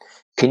 holes.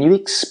 Can you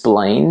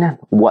explain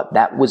what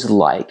that was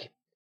like,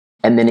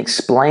 and then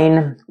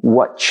explain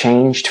what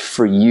changed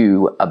for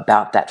you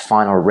about that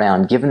final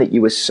round, given that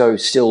you were so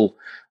still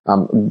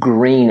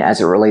green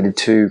as it related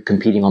to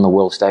competing on the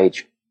world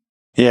stage?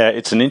 Yeah,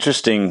 it's an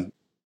interesting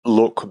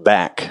look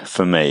back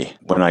for me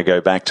when I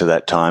go back to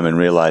that time and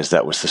realize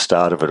that was the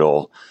start of it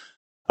all.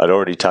 I'd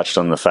already touched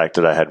on the fact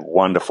that I had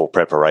wonderful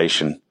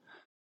preparation.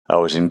 I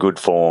was in good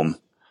form.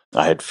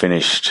 I had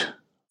finished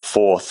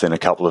fourth in a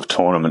couple of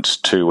tournaments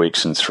 2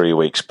 weeks and 3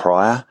 weeks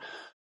prior.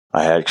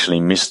 I had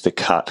actually missed the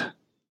cut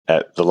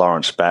at the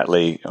Lawrence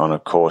Batley on a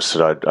course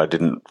that I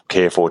didn't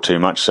care for too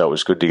much, so it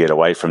was good to get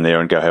away from there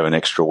and go have an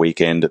extra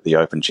weekend at the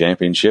Open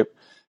Championship.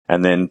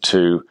 And then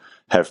to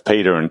have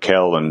Peter and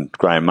Kel and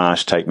Graham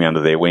Marsh take me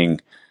under their wing,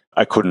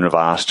 I couldn't have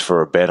asked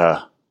for a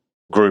better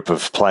group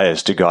of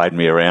players to guide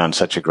me around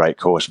such a great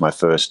course my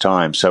first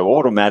time. So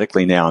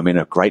automatically now I'm in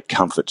a great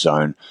comfort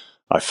zone.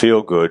 I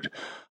feel good.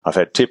 I've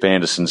had Tip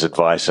Anderson's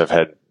advice. I've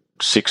had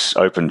 6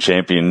 Open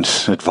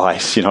champions'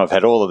 advice. I've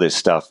had all of this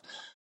stuff.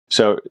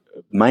 So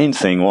main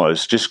thing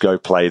was just go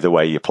play the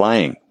way you're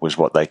playing was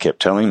what they kept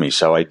telling me.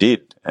 So I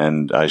did,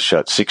 and I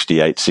shot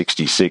 68,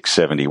 66,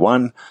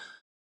 71.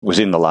 Was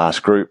in the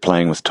last group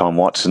playing with Tom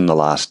Watson the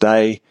last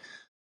day.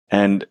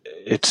 And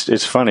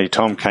it's funny,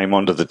 Tom came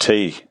onto the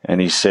tee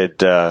and he said,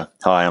 hi,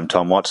 I'm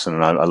Tom Watson.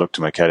 And I looked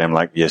at my caddy, I'm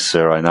like, yes,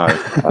 sir, I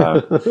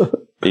know.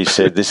 He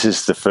said, this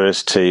is the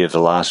first tee of the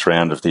last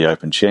round of the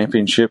Open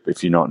Championship.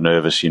 If you're not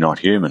nervous, you're not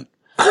human.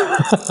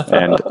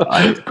 And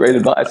great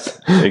advice.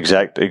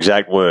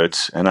 Exact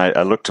words. And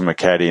I looked at my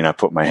caddy and I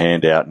put my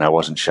hand out and I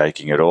wasn't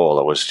shaking at all.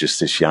 I was just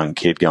this young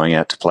kid going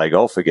out to play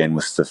golf again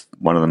with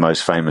one of the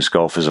most famous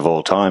golfers of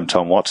all time,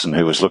 Tom Watson,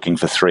 who was looking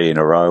for 3 in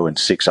a row and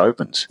 6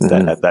 Opens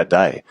that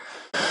day.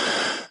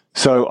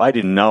 So I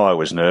didn't know I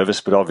was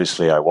nervous, but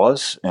obviously I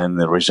was. And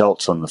the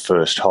results on the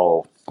first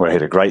hole, where I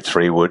hit a great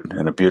 3-wood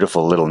and a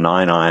beautiful little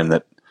 9-iron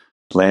that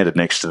landed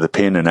next to the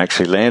pin and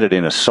actually landed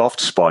in a soft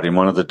spot in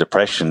one of the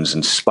depressions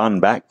and spun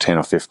back 10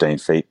 or 15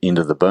 feet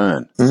into the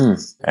burn.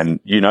 And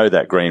you know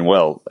that green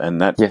well,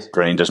 and that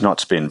green does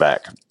not spin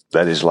back.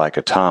 That is like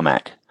a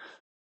tarmac.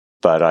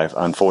 But I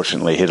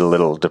unfortunately hit a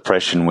little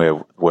depression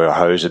where a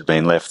hose had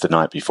been left the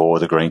night before.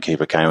 The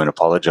greenkeeper came and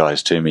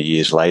apologised to me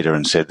years later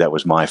and said that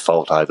was my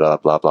fault. I blah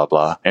blah blah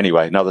blah.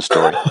 Anyway, another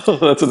story.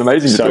 That's an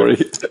amazing story.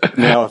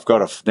 now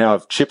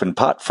I've chip and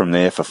putt from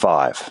there for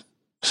 5.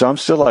 So I'm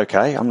still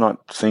okay. I'm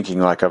not thinking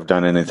like I've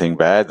done anything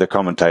bad. The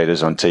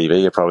commentators on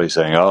TV are probably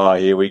saying, "Oh,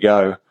 here we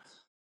go,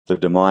 the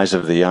demise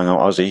of the young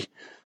Aussie."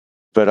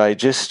 But I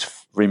just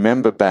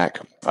remember back.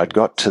 I'd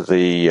got to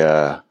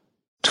the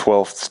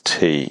 12th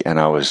tee and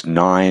I was 8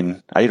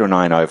 or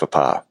 9 over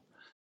par.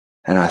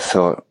 And I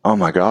thought, oh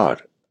my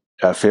God,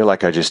 I feel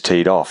like I just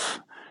teed off.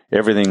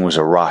 Everything was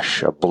a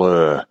rush, a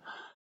blur.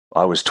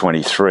 I was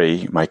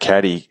 23. My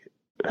caddy,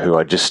 who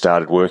I just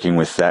started working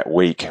with that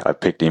week, I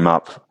picked him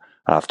up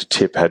after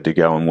Tip had to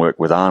go and work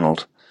with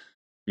Arnold.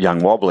 Young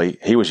Wobbly,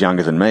 he was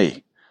younger than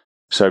me.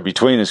 So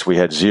between us, we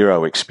had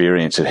zero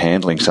experience at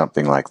handling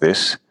something like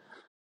this.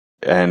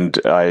 And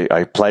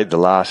I played the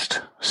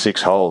last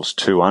 6 holes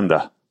 2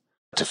 under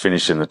to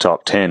finish in the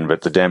top 10,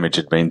 but the damage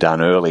had been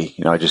done early.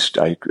 You know, I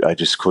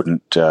just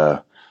couldn't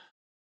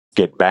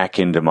get back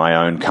into my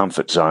own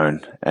comfort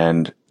zone.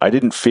 And I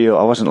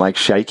wasn't like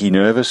shaky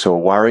nervous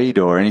or worried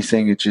or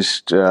anything. It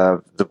just,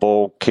 the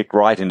ball kicked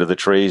right into the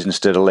trees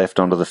instead of left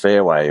onto the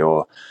fairway,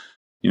 or,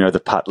 you know, the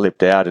putt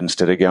lipped out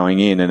instead of going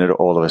in, and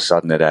all of a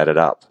sudden it added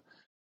up.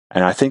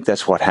 And I think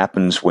that's what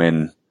happens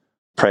when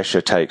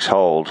pressure takes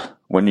hold.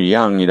 When you're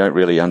young, you don't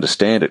really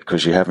understand it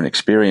because you haven't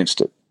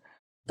experienced it.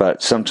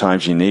 But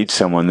sometimes you need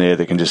someone there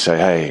that can just say,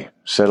 hey,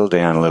 settle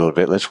down a little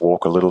bit. Let's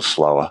walk a little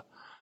slower.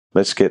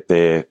 Let's get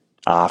there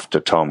after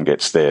Tom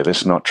gets there.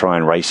 Let's not try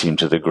and race him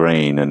to the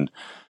green. And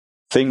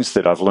things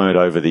that I've learned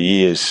over the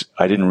years,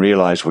 I didn't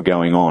realize were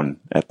going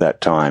on at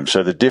that time.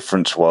 So the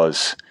difference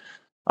was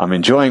I'm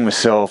enjoying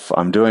myself.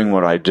 I'm doing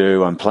what I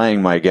do. I'm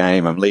playing my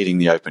game. I'm leading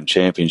the Open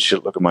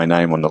Championship. Look at my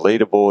name on the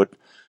leaderboard,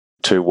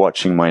 to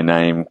watching my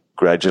name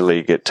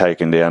gradually get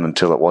taken down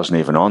until it wasn't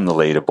even on the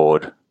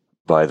leaderboard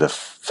by the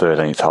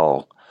 13th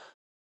hole,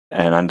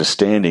 and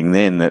understanding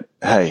then that,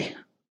 hey,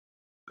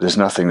 there's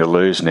nothing to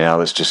lose now.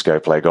 Let's just go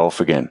play golf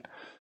again.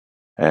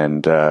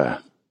 And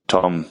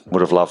Tom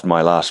would have loved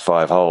my last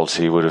 5 holes.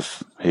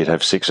 He'd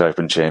have 6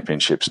 Open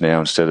Championships now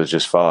instead of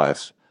just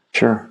 5.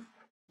 Sure.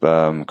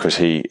 Because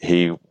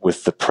he,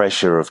 with the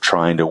pressure of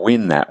trying to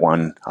win that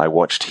one, I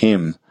watched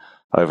him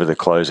over the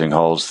closing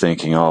holes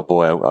thinking, oh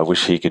boy, I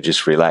wish he could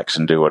just relax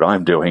and do what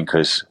I'm doing,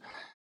 because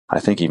I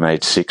think he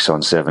made 6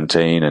 on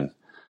 17. And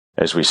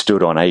as we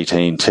stood on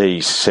 18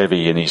 tees,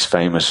 Seve in his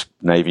famous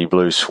navy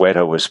blue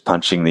sweater was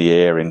punching the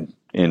air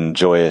in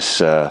joyous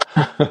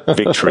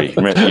victory.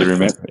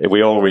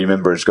 We all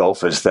remember as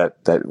golfers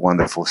that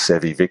wonderful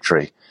Seve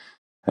victory.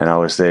 And I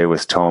was there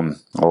with Tom,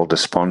 all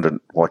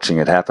despondent, watching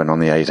it happen on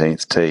the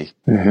 18th tee.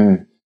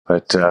 Mm-hmm.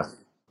 But I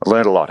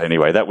learned a lot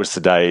anyway. That was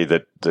the day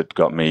that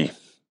got me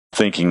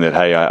thinking that,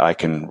 hey, I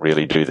can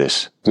really do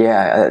this.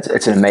 Yeah,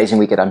 it's amazing.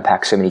 We could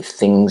unpack so many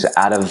things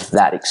out of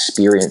that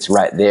experience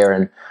right there.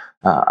 And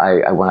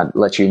I want to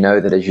let you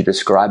know that as you're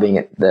describing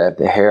it,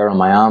 the hair on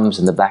my arms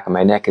and the back of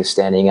my neck is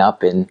standing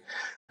up, and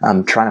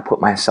I'm trying to put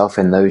myself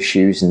in those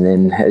shoes. And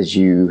then as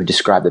you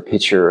describe the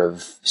picture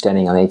of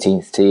standing on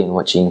 18th tee and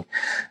watching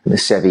the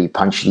Seve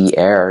punch the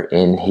air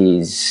in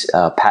his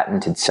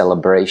patented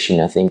celebration,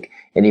 I think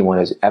anyone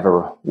who's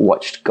ever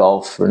watched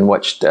golf and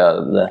watched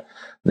the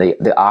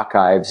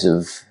archives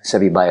of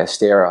Seve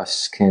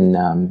Ballesteros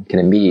can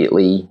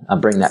immediately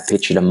bring that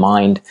picture to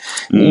mind.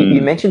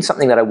 You mentioned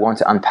something that I want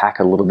to unpack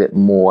a little bit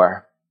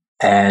more,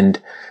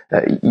 and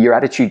your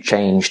attitude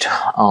changed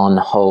on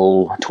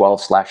hole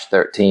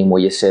 12/13,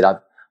 where you said,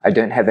 I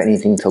don't have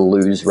anything to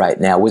lose right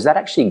now. Was that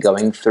actually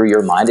going through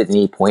your mind at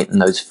any point in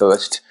those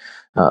first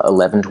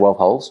 11, 12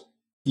 holes?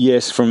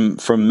 Yes, from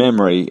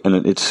memory,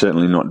 and it's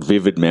certainly not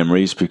vivid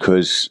memories,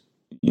 because,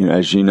 you know,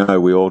 as you know,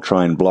 we all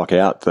try and block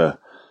out the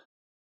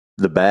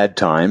bad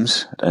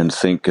times and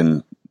think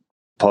in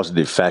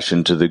positive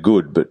fashion to the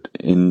good. But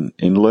in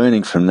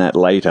learning from that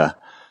later,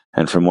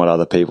 and from what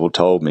other people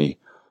told me,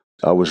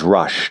 I was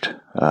rushed.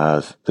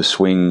 The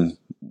swing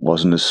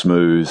wasn't as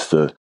smooth.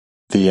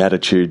 The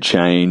attitude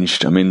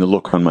changed. I mean, the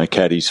look on my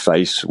caddy's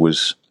face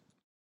was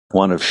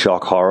one of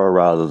shock horror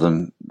rather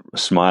than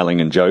smiling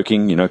and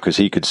joking, you know, because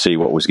he could see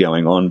what was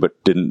going on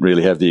but didn't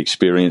really have the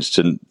experience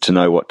to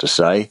know what to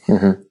say.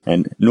 Mm-hmm.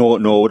 And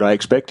nor would I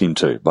expect him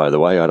to, by the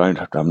way.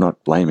 I'm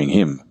not blaming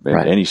him in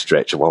any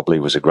stretch. Wobbly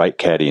was a great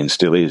caddy and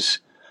still is,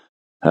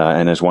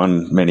 and has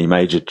won many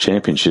major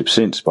championships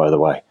since, by the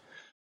way.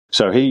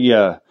 So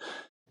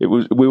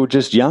we were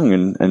just young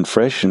and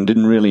fresh and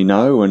didn't really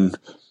know, and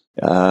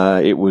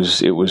it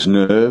was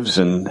nerves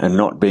and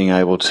not being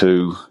able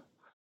to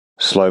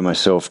slow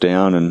myself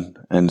down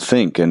and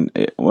think. And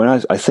when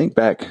I think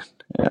back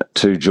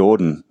to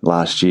Jordan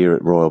last year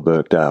at Royal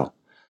Birkdale,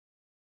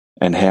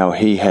 and how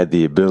he had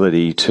the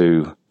ability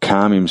to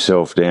calm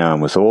himself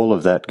down with all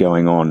of that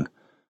going on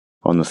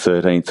the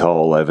 13th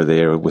hole over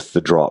there with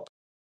the drop,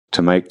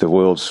 to make the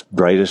world's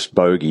greatest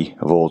bogey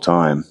of all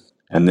time,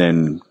 and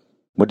then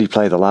What did he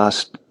play the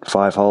last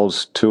 5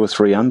 holes, 2 or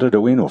 3 under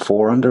to win, or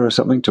 4 under or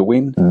something to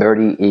win?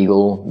 Birdie,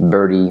 eagle,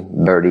 birdie,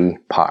 birdie,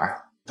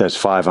 par. That's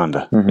 5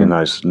 under in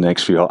those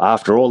next few holes.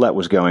 After all that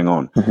was going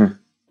on,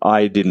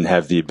 I didn't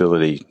have the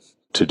ability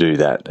to do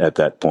that at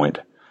that point.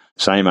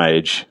 Same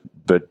age,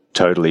 but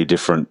totally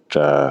different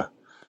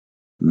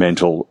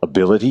mental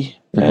ability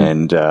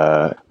and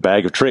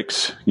bag of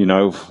tricks,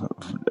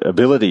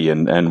 ability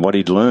and what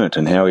he'd learnt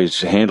and how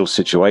he's handled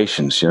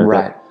situations.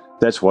 Right.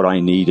 That's what I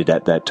needed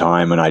at that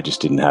time, and I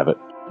just didn't have it.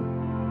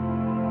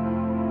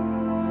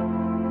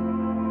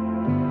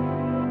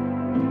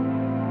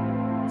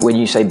 When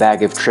you say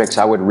bag of tricks,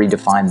 I would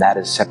redefine that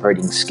as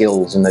separating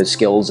skills, and those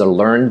skills are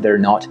learned. They're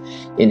not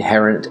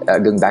inherent.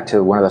 Going back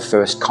to one of the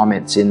first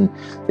comments in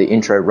the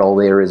intro role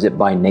there, is it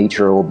by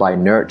nature or by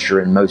nurture?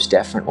 And most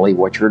definitely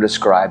what you're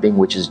describing,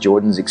 which is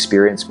Jordan's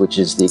experience, which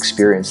is the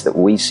experience that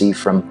we see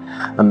from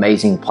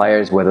amazing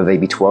players, whether they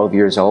be 12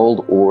 years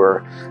old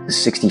or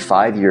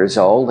 65 years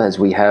old, as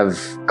we have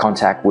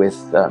contact with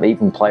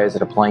even players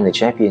that are playing the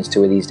Champions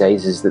Tour these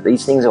days, is that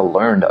these things are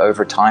learned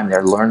over time.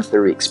 They're learned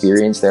through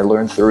experience. They're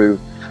learned through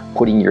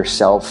putting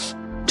yourself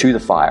to the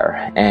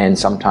fire, and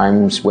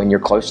sometimes when you're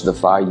close to the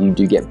fire you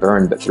do get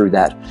burned, but through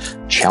those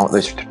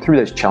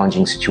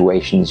challenging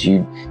situations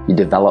you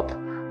develop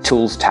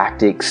tools,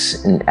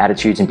 tactics and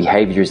attitudes and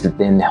behaviors that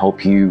then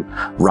help you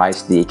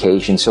rise to the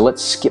occasion. So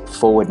let's skip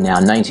forward now.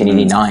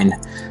 1989,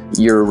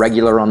 you're a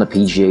regular on the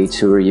PGA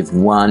Tour, you've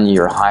won,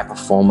 you're a high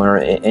performer,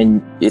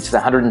 and it's the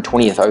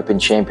 120th Open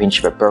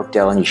Championship at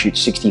Birkdale, and you shoot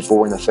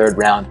 64 in the third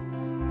round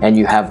and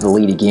you have the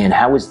lead again.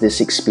 How was this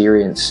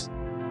experience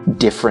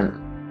different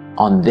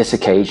on this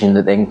occasion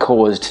that then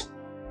caused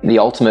the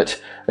ultimate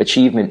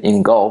achievement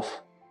in golf,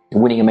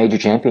 winning a major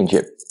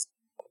championship?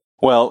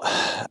 Well,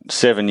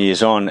 7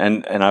 years on,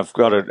 and I've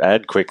got to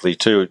add quickly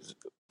too,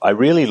 I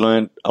really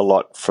learned a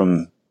lot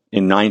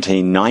in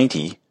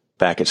 1990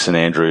 back at St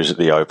Andrews at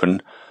the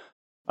Open.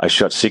 I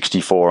shot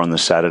 64 on the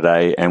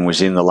Saturday and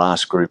was in the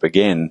last group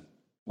again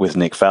with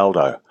Nick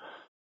Faldo.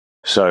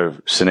 So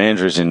St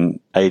Andrews in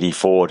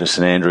 84 to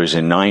St Andrews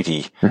in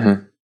 90,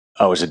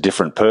 I was a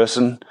different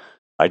person.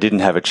 I didn't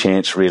have a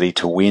chance really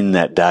to win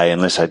that day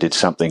unless I did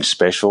something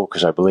special,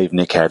 because I believe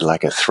Nick had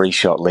like a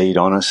 3-shot lead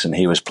on us and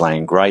he was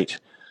playing great.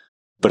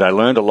 But I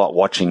learned a lot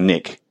watching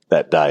Nick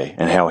that day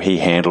and how he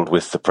handled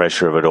with the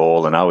pressure of it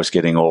all. And I was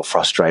getting all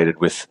frustrated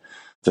with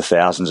the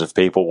thousands of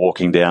people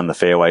walking down the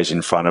fairways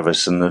in front of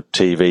us and the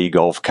TV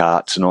golf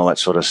carts and all that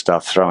sort of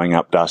stuff throwing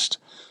up dust.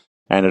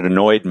 And it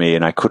annoyed me,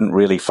 and I couldn't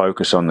really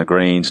focus on the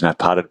greens, and I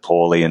putted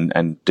poorly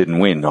and didn't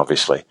win,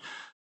 obviously.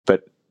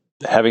 But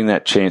having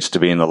that chance to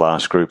be in the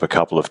last group a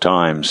couple of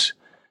times,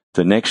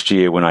 the next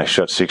year when I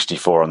shot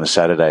 64 on the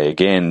Saturday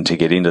again to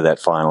get into that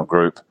final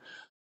group,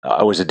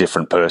 I was a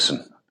different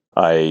person.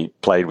 I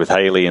played with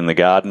Haley in the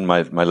garden.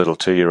 My little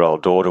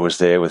 2-year-old daughter was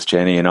there with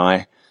Jenny and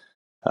I.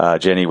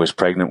 Jenny was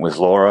pregnant with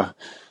Laura.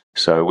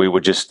 So we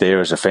were just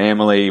there as a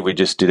family. We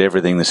just did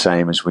everything the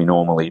same as we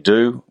normally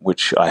do,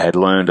 which I had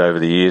learned over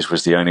the years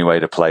was the only way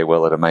to play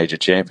well at a major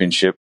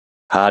championship.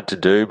 Hard to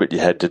do, but you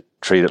had to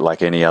treat it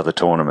like any other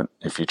tournament.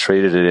 If you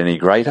treated it any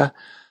greater,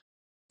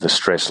 the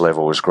stress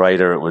level was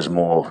greater. It was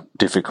more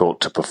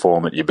difficult to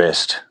perform at your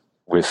best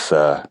with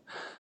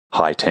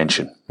high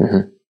tension,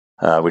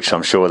 which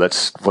I'm sure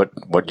that's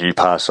what you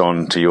pass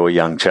on to your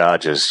young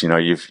chargers.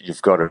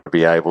 You've got to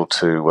be able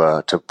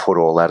to put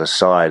all that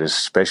aside, as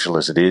special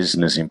as it is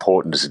and as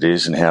important as it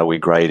is, and how we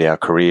grade our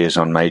careers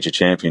on major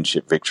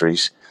championship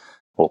victories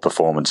or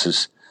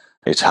performances.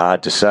 It's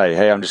hard to say,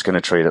 hey, I'm just going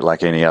to treat it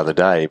like any other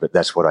day, but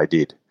that's what I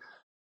did.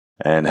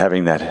 And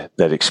having that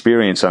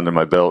experience under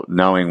my belt,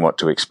 knowing what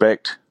to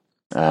expect,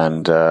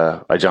 and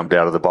I jumped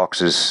out of the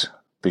boxes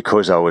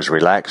because I was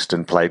relaxed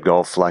and played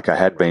golf like I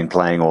had been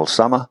playing all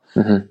summer.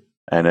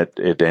 And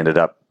it ended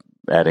up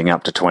adding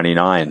up to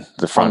 29,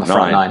 the front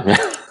nine.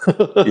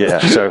 Yeah,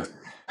 so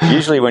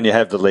usually when you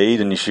have the lead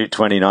and you shoot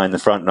 29 the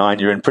front nine,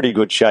 you're in pretty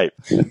good shape.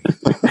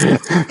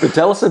 But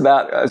tell us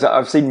about,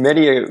 I've seen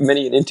many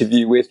an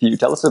interview with you.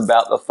 Tell us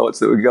about the thoughts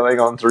that were going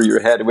on through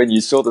your head when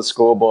you saw the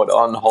scoreboard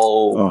on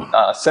hole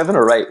 7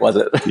 or 8, was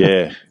it?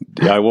 Yeah,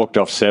 I walked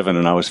off 7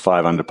 and I was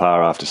 5 under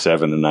par after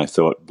 7, and I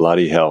thought,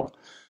 bloody hell.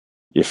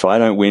 If I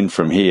don't win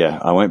from here,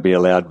 I won't be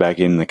allowed back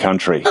in the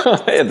country.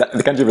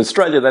 The country of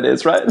Australia, that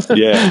is, right?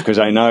 Yeah, because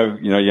I know,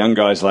 young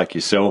guys like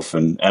yourself,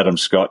 and Adam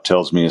Scott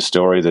tells me a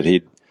story that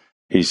he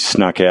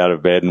snuck out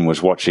of bed and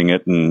was watching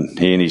it, and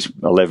he and his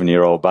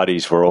 11-year-old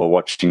buddies were all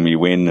watching me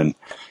win. And,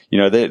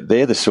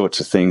 they're the sorts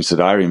of things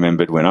that I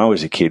remembered when I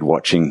was a kid,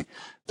 watching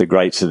the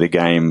greats of the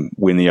game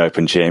win the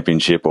Open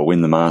Championship or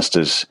win the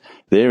Masters.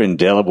 They're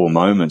indelible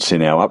moments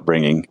in our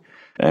upbringing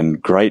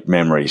and great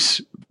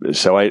memories.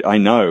 So I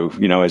know,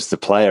 as the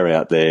player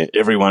out there,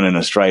 everyone in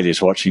Australia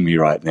is watching me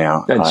right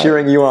now. And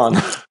cheering you on.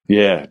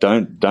 Yeah,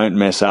 don't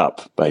mess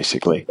up,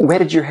 basically. Where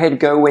did your head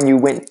go when you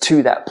went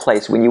to that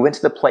place? When you went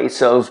to the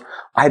place of,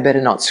 I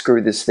better not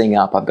screw this thing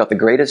up. I've got the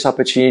greatest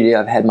opportunity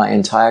I've had my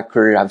entire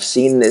career. I've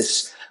seen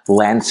this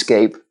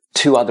landscape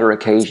 2 other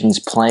occasions,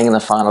 playing in the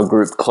final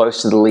group,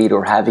 close to the lead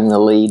or having the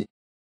lead.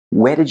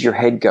 where did your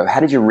head go? How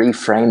did you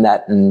reframe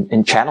that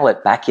and channel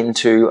it back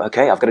into,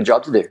 okay, I've got a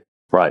job to do?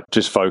 Right,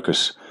 just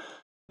focus.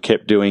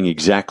 Kept doing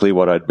exactly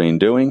what I'd been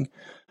doing.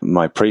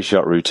 My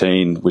pre-shot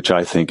routine, which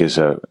I think is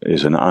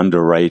an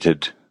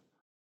underrated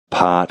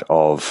part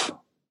of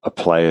a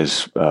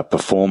player's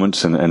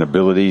performance and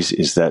abilities,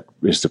 is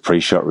the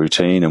pre-shot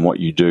routine and what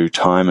you do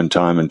time and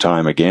time and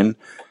time again.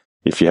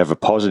 If you have a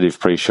positive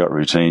pre-shot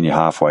routine, you're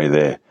halfway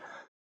there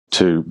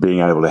to being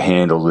able to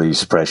handle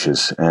these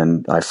pressures.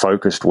 And I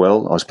focused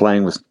well. I was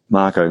playing with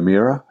Mark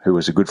O'Meara, who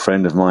was a good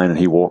friend of mine, and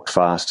he walked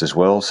fast as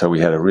well. So we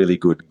had a really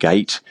good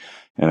gait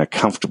and a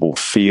comfortable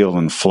feel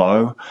and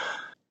flow.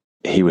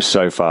 He was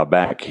so far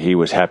back, he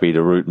was happy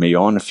to root me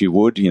on, if you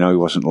would. He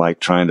wasn't like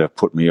trying to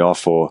put me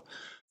off or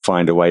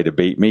find a way to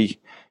beat me.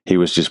 He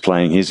was just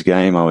playing his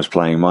game. I was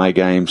playing my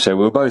game. So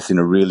we were both in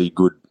a really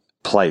good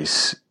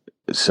place.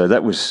 So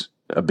that was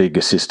a big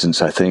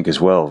assistance, I think, as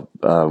well.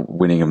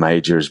 Winning a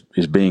major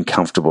is being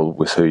comfortable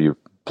with who you're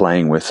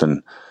playing with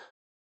and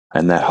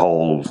that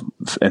whole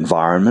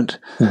environment.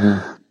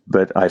 Mm-hmm.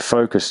 But I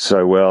focused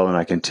so well and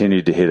I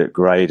continued to hit it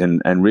great.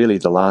 And really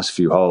the last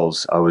few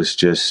holes, I was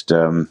just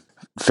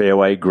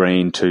fairway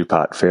green, two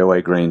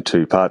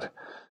putt.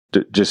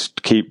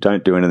 Just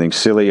don't do anything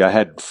silly. I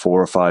had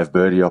 4 or 5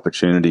 birdie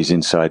opportunities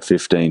inside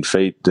 15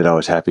 feet that I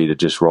was happy to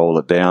just roll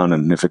it down.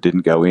 And if it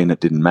didn't go in, it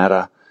didn't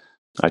matter.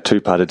 I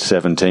 2-putted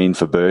 17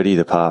 for birdie,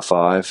 the par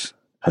 5,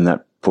 and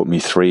that put me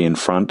 3 in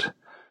front.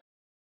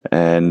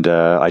 And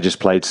I just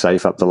played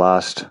safe up the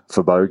last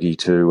for bogey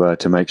to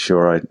make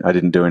sure I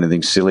didn't do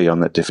anything silly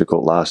on that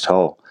difficult last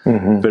hole.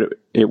 Mm-hmm. But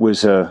it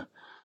was a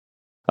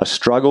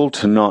struggle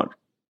to not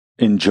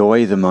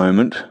enjoy the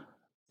moment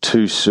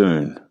too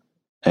soon.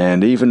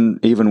 And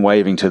even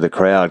waving to the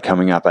crowd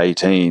coming up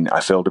 18, I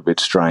felt a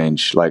bit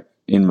strange. Like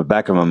in the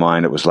back of my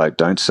mind, it was like,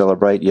 don't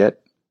celebrate yet.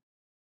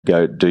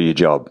 Go do your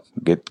job.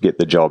 Get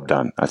the job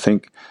done. I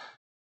think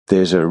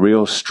there's a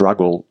real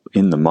struggle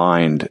in the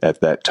mind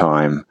at that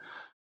time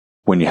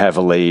when you have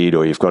a lead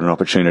or you've got an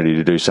opportunity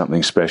to do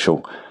something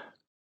special,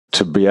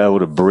 to be able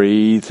to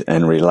breathe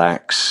and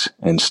relax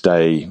and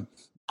stay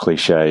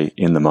cliche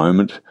in the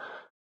moment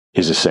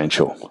is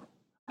essential.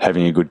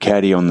 Having a good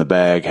caddy on the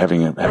bag,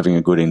 having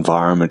a good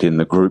environment in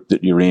the group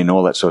that you're in,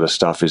 all that sort of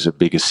stuff is a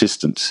big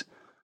assistance.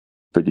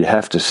 But you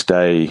have to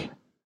stay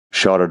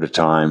shot at a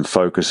time,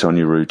 focus on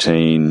your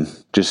routine,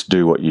 just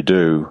do what you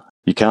do.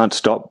 You can't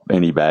stop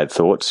any bad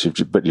thoughts,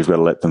 but you've got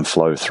to let them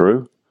flow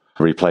through.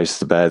 Replace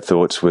the bad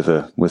thoughts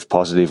with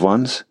positive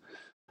ones.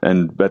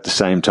 And at the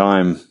same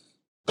time,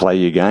 play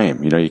your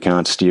game. You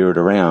can't steer it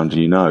around.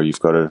 You've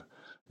got to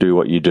do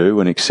what you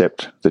do and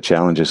accept the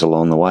challenges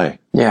along the way.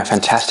 Yeah,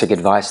 fantastic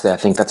advice there. I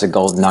think that's a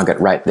gold nugget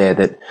right there,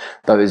 that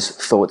those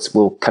thoughts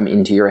will come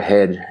into your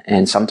head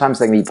and sometimes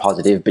they can be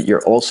positive, but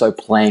you're also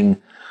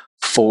playing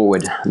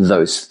forward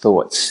those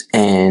thoughts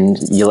and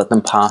you let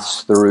them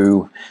pass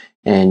through,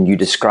 and you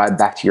describe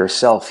back to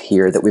yourself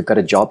here that we've got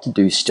a job to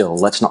do still.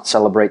 Let's not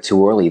celebrate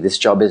too early. This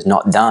job is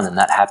not done. And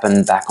that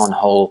happened back on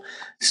hole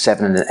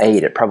 7 and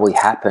 8. It probably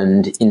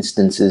happened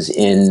instances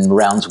in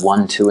rounds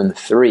 1, 2, and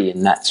 3.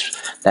 And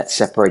that's that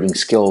separating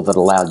skill that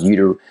allowed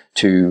you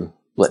to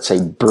let's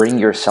say, bring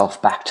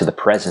yourself back to the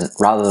present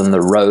rather than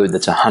the road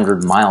that's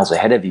 100 miles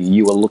ahead of you.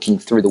 You were looking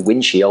through the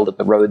windshield at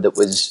the road that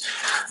was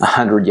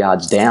 100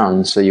 yards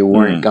down, so you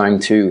weren't going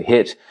to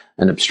hit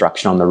an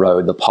obstruction on the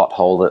road, the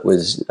pothole that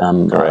was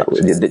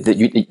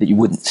that you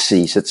wouldn't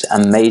see. So it's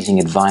amazing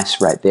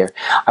advice right there.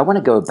 I want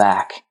to go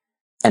back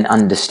and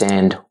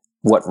understand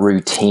what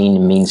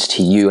routine means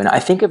to you. And I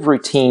think of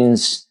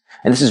routines,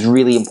 and this is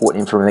really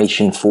important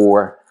information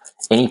for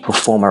any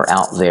performer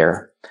out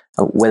there,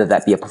 whether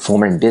that be a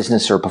performer in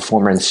business or a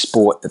performer in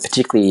sport, but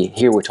particularly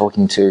here we're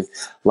talking to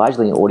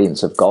largely an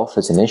audience of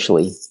golfers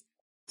initially.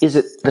 Is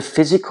it the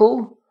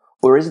physical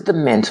or is it the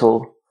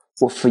mental?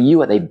 Or for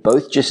you, are they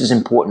both just as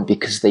important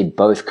because they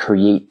both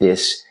create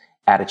this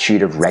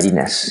attitude of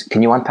readiness?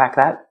 Can you unpack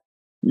that?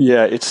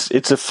 Yeah, it's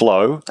a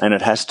flow, and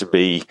it has to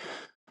be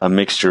a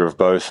mixture of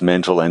both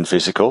mental and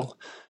physical.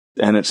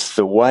 And it's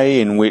the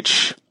way in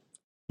which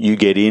you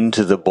get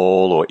into the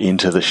ball or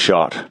into the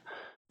shot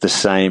the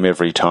same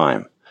every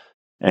time.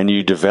 And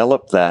you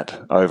develop that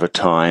over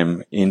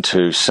time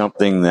into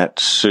something that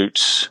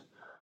suits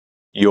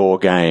your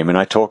game. And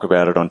I talk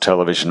about it on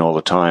television all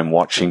the time,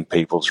 watching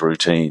people's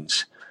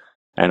routines.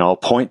 And I'll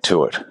point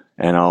to it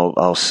and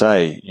I'll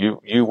say,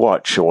 you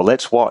watch, or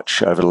let's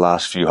watch over the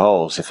last few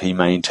holes if he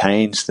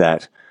maintains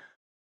that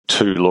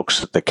 2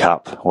 looks at the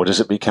cup, or does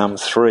it become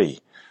 3?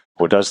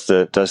 Or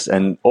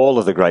and all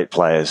of the great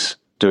players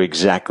do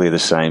exactly the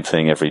same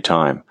thing every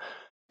time.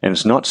 And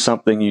it's not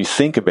something you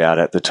think about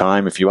at the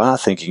time. If you are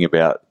thinking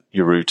about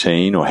your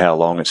routine or how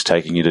long it's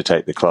taking you to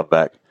take the club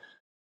back,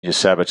 you're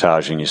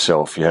sabotaging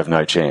yourself. You have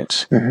no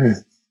chance.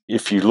 Mm-hmm.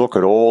 If you look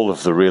at all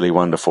of the really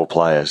wonderful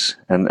players,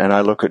 and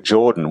I look at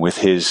Jordan with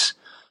his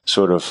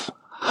sort of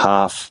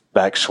half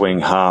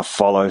backswing, half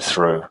follow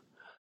through,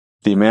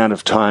 the amount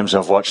of times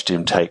I've watched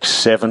him take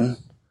 7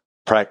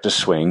 practice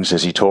swings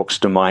as he talks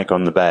to Mike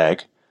on the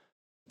bag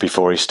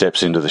before he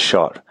steps into the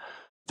shot.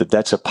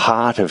 that's a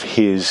part of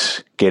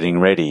his getting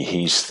ready.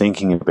 He's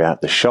thinking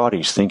about the shot.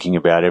 He's thinking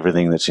about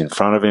everything that's in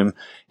front of him,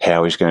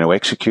 how he's going to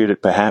execute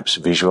it, perhaps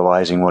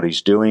visualizing what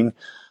he's doing,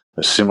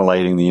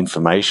 assimilating the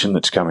information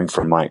that's coming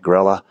from Mike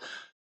Grella.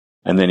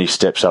 And then he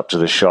steps up to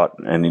the shot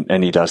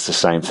and he does the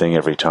same thing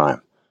every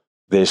time.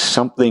 There's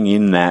something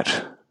in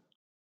that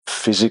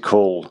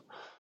physical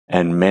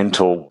and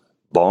mental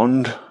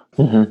bond,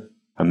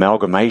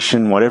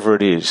 amalgamation, whatever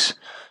it is,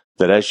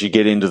 that as you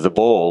get into the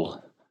ball,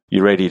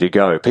 you're ready to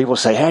go. People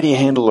say, how do you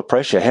handle the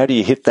pressure? How do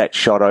you hit that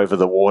shot over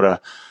the water?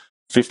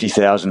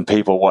 50,000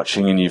 people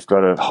watching and you've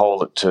got to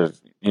hold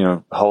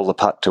the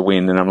putt to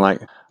win. And I'm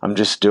like, I'm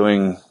just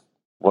doing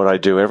what I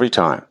do every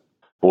time.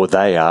 Or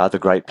they are, the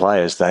great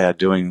players, they are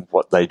doing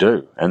what they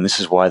do. And this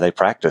is why they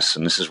practice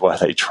and this is why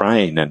they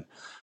train. And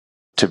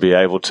to be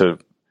able to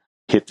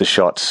hit the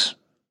shots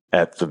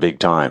at the big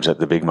times, at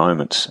the big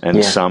moments.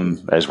 And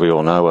some, as we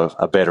all know,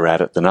 are better at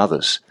it than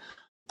others.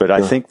 But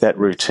I think that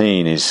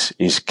routine is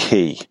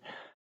key.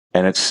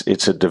 And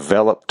it's a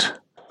developed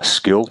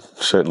skill,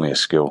 certainly a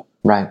skill.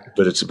 Right.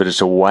 But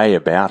it's a way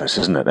about it,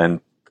 isn't it?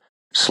 And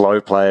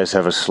slow players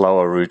have a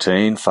slower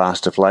routine,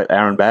 faster play.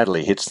 Aaron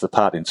Baddeley hits the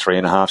putt in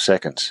 3.5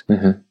 seconds.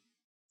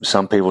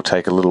 Some people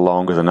take a little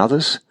longer than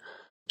others.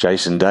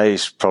 Jason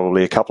Day's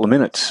probably a couple of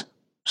minutes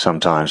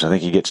sometimes. I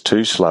think he gets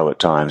too slow at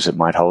times. It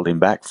might hold him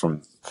back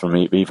from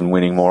even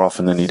winning more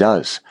often than he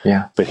does.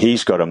 Yeah. But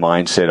he's got a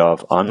mindset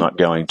of, I'm not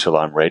going till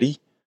I'm ready.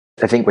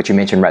 I think what you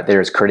mentioned right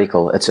there is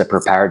critical. It's a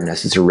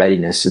preparedness. It's a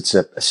readiness. It's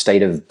a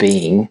state of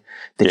being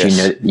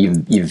that you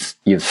know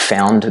you've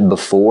found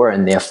before,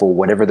 and therefore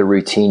whatever the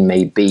routine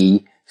may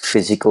be,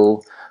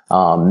 physical,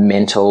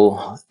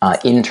 mental,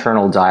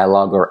 internal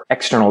dialogue or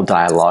external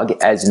dialogue,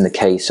 as in the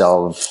case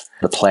of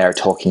the player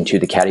talking to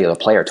the caddy or the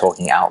player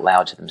talking out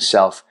loud to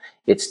themselves.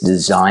 It's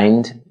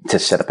designed to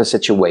set up a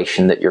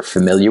situation that you're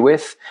familiar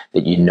with,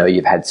 that you know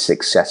you've had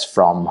success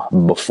from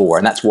before.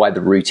 And that's why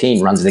the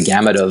routine runs the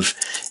gamut of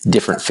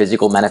different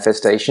physical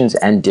manifestations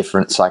and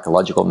different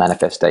psychological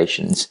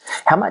manifestations.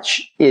 How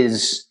much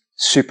is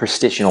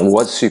superstition, or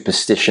was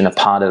superstition, a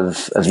part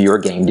of your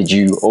game? Did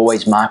you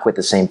always mark with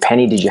the same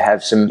penny? Did you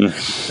have some...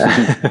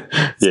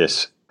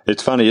 Yes.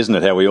 It's funny, isn't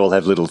it, how we all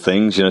have little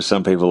things. You know,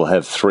 some people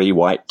have 3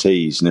 white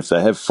tees, and if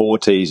they have 4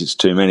 tees, it's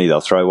too many.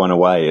 They'll throw one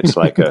away. It's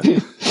like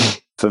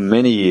for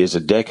many years,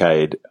 a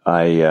decade,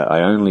 I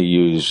only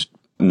used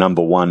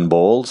number 1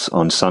 balls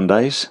on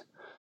Sundays.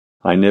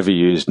 I never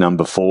used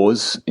number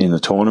 4s in the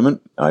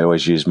tournament. I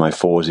always used my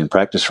 4s in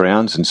practice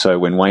rounds. And so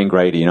when Wayne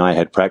Grady and I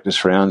had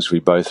practice rounds, we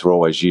both were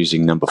always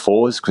using number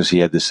 4s because he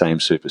had the same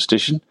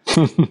superstition.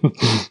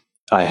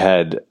 I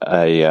had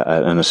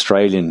an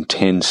Australian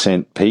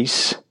 10-cent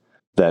piece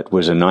that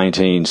was a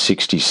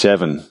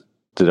 1967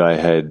 that I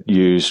had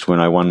used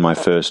when I won my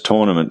first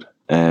tournament.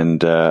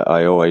 And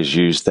I always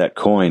used that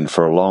coin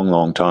for a long,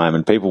 long time.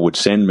 And people would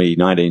send me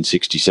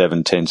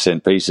 1967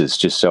 10-cent pieces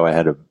just so I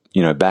had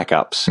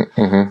backups.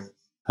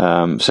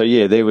 So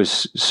yeah, there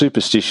was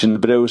superstition,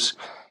 but it was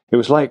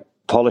like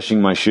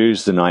polishing my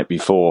shoes the night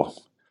before,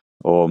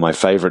 or my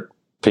favorite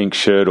pink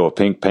shirt or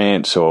pink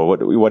pants, or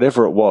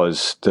whatever it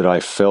was that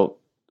I felt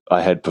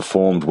I had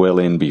performed well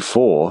in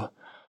before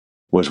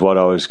was what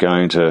I was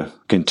going to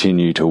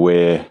continue to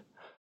wear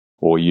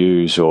or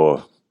use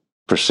or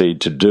proceed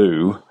to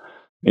do,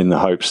 in the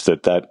hopes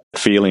that that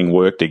feeling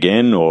worked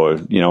again, or,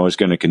 I was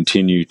going to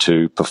continue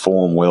to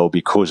perform well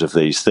because of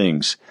these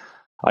things.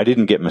 I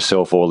didn't get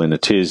myself all in a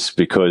tiz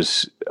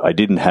because I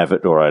didn't have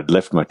it, or I'd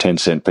left my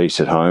 10-cent piece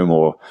at home,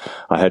 or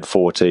I had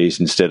 4 tees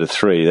instead of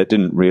 3. That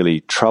didn't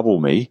really trouble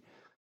me,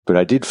 but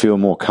I did feel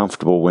more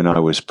comfortable when I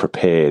was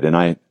prepared,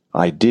 and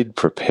I did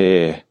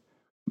prepare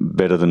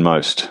better than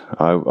most.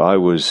 I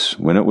was,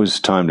 when it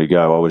was time to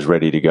go, I was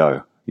ready to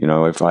go.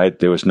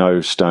 There was no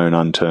stone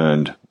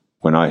unturned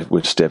when I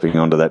was stepping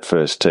onto that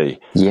first tee.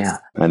 Yeah.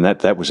 And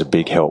that was a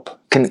big help.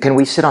 Can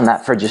we sit on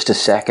that for just a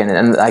second?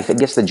 And I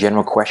guess the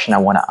general question I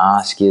want to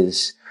ask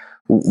is,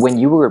 when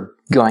you were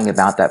going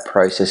about that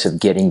process of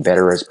getting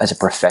better as a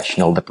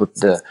professional,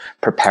 the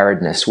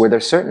preparedness, were there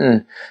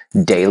certain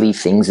daily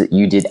things that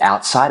you did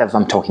outside of,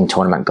 I'm talking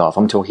tournament golf,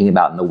 I'm talking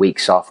about in the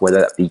weeks off, whether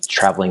that be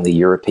traveling the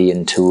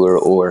European tour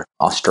or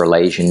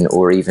Australasian,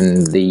 or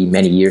even the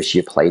many years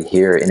you played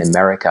here in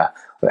America?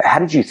 How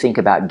did you think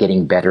about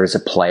getting better as a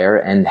player,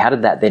 and how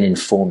did that then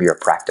inform your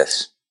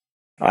practice?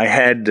 I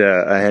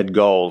had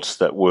goals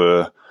that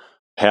were,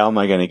 how am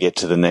I going to get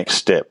to the next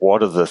step?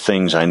 What are the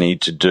things I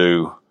need to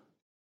do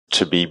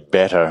to be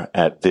better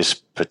at this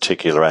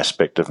particular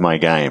aspect of my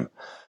game?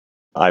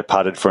 I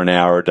putted for an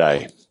hour a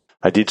day.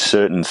 I did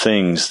certain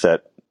things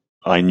that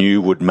I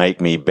knew would make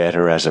me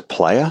better as a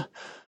player.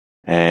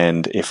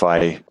 And if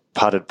I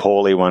putted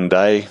poorly one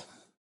day,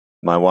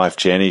 my wife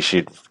Jenny,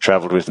 she'd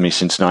traveled with me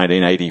since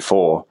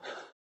 1984.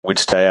 We'd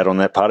stay out on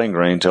that putting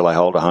green till I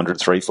hold 100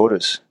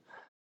 3-footers.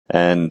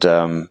 And,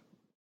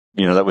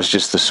 that was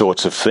just the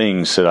sorts of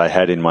things that I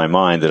had in my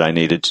mind that I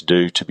needed to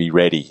do to be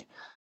ready.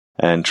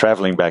 And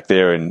traveling back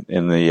there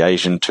in the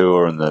Asian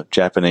tour and the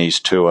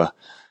Japanese tour,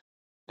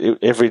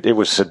 it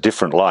was a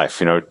different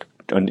life.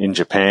 In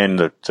Japan,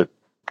 the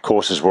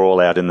courses were all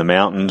out in the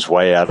mountains,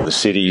 way out of the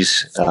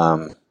cities.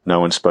 No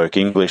one spoke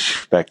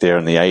English back there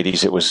in the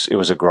 80s. It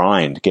was a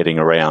grind getting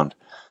around.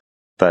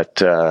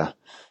 But,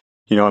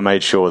 I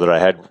made sure that I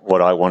had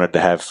what I wanted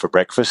to have for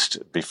breakfast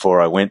before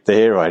I went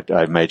there.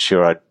 I made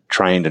sure I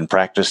trained and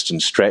practiced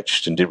and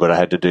stretched and did what I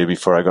had to do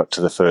before I got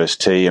to the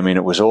first tee. I mean,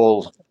 it was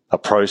all a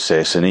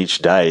process, and each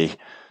day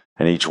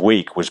and each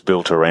week was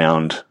built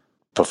around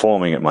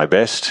performing at my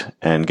best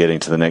and getting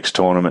to the next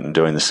tournament and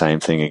doing the same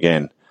thing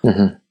again.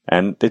 Mm-hmm.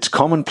 And it's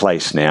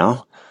commonplace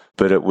now,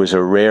 but it was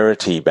a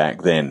rarity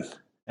back then.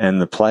 And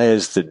the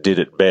players that did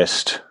it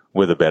best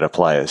were the better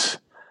players,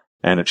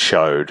 and it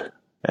showed.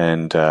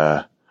 And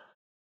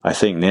I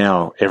think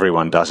now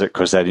everyone does it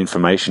because that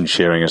information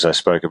sharing, as I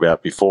spoke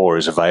about before,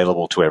 is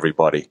available to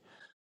everybody.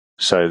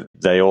 So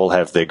they all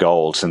have their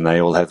goals, and they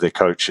all have their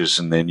coaches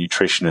and their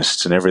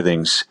nutritionists, and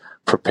everything's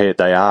prepared.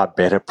 They are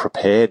better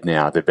prepared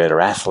now. They're better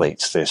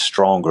athletes. They're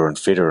stronger and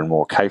fitter and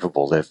more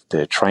capable.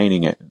 Their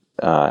training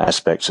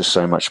aspects are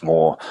so much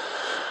more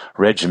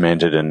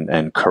regimented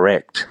and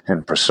correct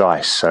and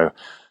precise. So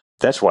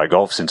that's why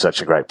golf's in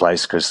such a great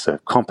place, because the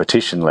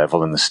competition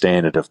level and the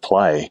standard of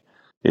play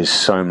is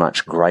so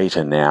much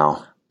greater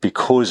now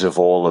because of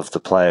all of the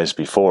players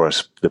before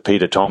us, the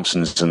Peter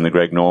Thompsons and the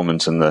Greg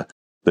Normans and the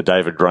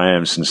David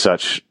Grahams and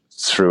such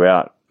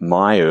throughout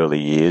my early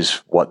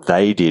years, what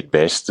they did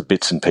best, the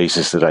bits and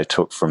pieces that I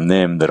took from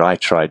them that I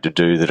tried to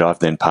do that I've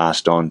then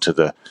passed on to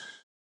the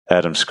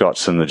Adam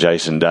Scotts and the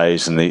Jason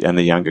Days and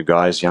the younger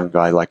guys, young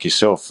guy like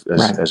yourself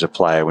as a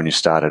player when you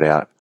started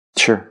out.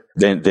 Sure.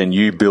 Then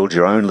you build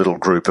your own little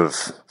group of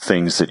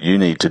things that you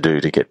need to do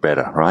to get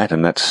better, right?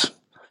 And that's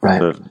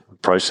the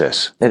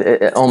process.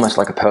 It almost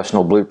like a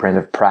personal blueprint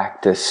of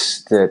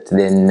practice that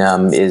then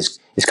is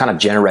kind of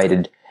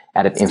generated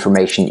out of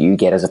information you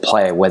get as a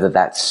player, whether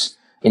that's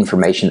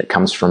information that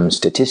comes from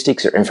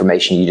statistics or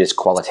information you just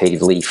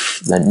qualitatively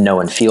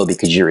know and feel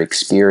because you're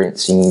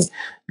experiencing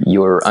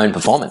your own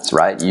performance,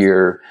 right?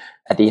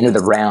 At the end of the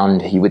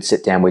round, you would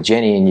sit down with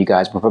Jenny and you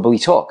guys would probably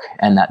talk.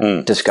 And that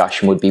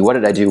discussion would be, what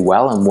did I do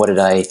well? And what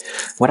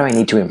do I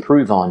need to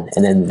improve on?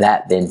 And then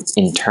that then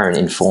in turn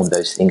informed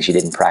those things you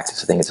did in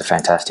practice. I think it's a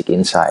fantastic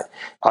insight.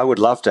 I would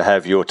love to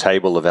have your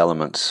table of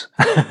elements.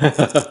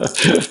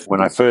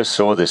 When I first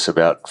saw this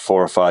about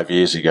 4 or 5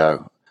 years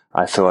ago,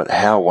 I thought,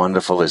 how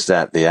wonderful is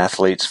that? The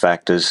athletes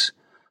factors,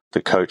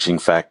 the coaching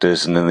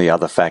factors, and then the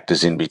other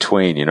factors in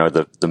between,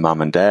 the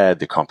mum and dad,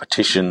 the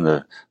competition,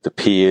 the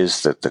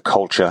peers, the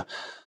culture,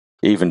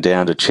 even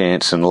down to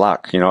chance and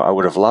luck. I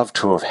would have loved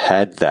to have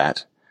had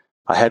that.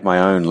 I had my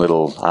own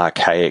little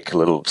archaic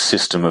little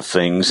system of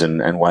things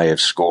and way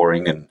of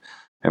scoring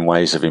and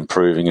ways of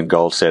improving and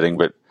goal setting.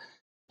 But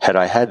had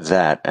I had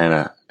that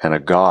and a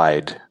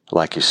guide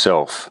like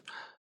yourself,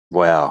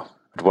 wow,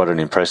 what an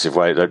impressive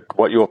way.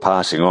 What you're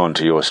passing on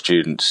to your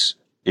students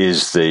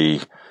is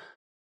the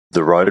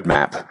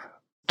roadmap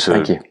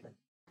to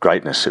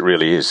greatness. It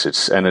really is.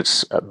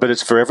 But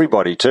it's for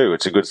everybody too.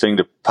 It's a good thing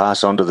to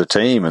pass on to the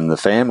team and the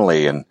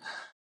family and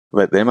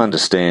let them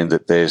understand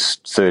that there's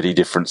 30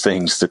 different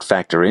things that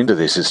factor into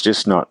this. It's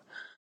just not,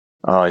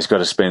 he's got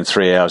to spend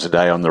 3 hours a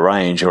day on the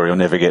range or he'll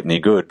never get any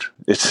good.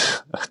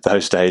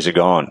 Those days are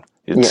gone.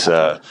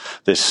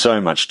 There's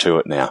so much to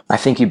it now. I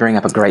think you bring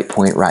up a great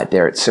point right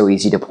there. It's so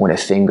easy to point a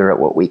finger at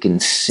what we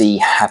can see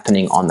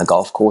happening on the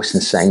golf course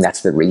and saying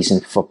that's the reason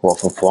for poor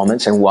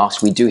performance. And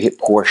whilst we do hit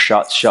poor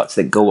shots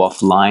that go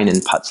offline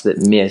and putts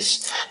that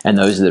miss, and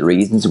those are the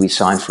reasons we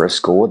sign for a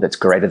score that's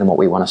greater than what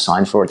we want to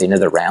sign for at the end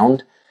of the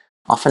round,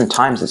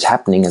 oftentimes it's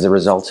happening as a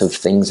result of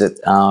things that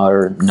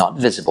are not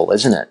visible,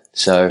 isn't it?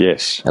 So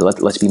yes.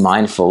 Let's be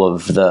mindful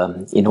of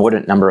the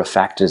inordinate number of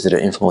factors that are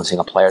influencing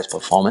a player's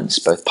performance,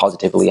 both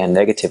positively and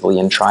negatively,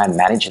 and try and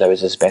manage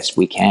those as best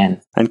we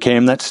can. And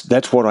Cam,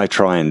 that's what I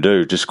try and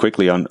do just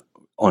quickly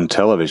on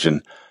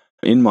television.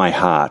 In my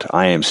heart,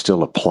 I am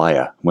still a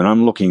player. When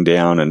I'm looking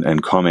down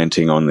and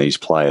commenting on these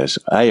players,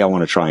 I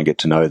want to try and get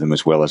to know them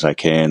as well as I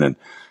can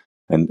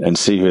and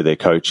see who their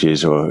coach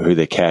is or who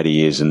their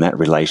caddy is and that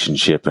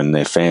relationship and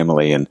their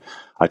family. And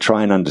I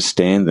try and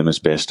understand them as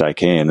best I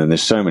can. And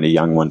there's so many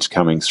young ones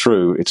coming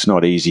through. It's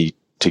not easy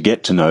to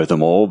get to know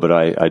them all, but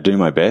I do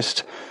my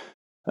best.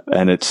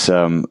 And it's,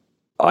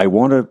 I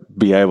want to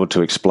be able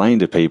to explain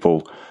to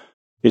people,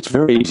 it's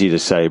very easy to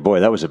say, boy,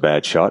 that was a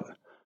bad shot.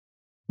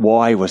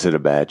 Why was it a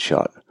bad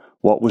shot?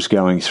 What was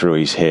going through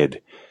his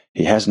head?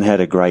 He hasn't had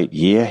a great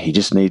year. He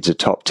just needs a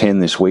top 10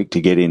 this week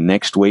to get in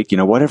next week,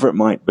 whatever it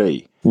might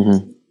be.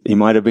 Mm-hmm. He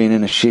might have been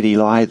in a shitty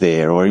lie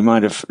there, or he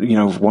might have,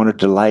 wanted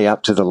to lay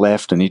up to the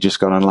left and he just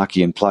got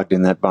unlucky and plugged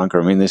in that bunker.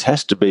 I mean, there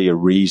has to be a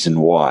reason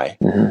why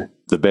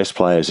the best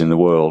players in the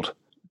world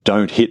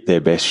don't hit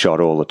their best shot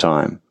all the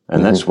time.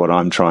 And that's what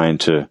I'm trying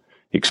to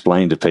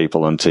explain to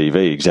people on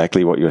TV,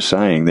 exactly what you're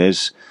saying.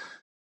 There's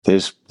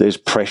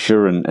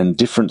pressure and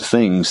different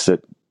things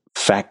that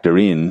factor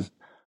in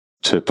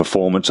to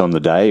performance on the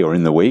day or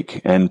in the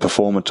week and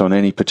performance on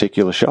any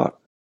particular shot.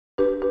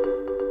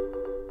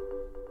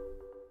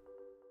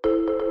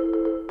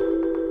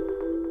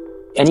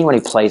 anyone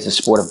who plays the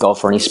sport of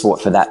golf, or any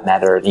sport for that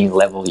matter, at any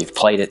level you've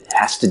played it,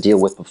 has to deal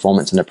with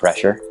performance under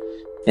pressure.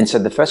 And so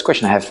the first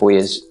question I have for you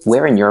is,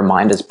 where in your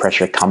mind does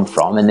pressure come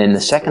from? And then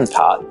the second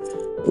part,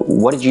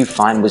 what did you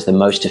find was the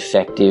most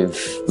effective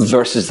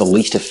versus the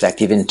least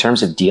effective in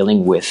terms of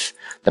dealing with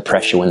the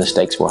pressure when the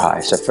stakes were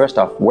high? So first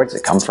off, where does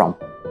it come from?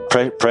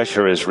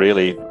 Pressure is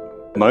really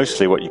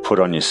mostly what you put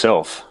on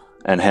yourself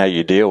and how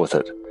you deal with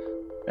it.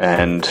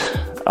 And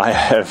I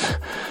have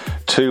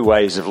two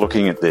ways of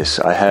looking at this.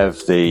 I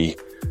have the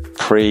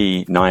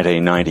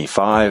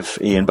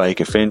pre-1995 Ian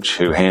Baker Finch,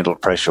 who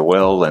handled pressure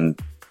well and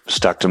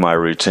stuck to my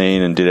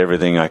routine and did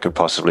everything I could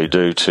possibly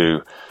do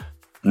to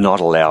not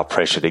allow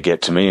pressure to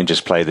get to me and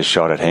just play the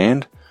shot at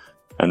hand.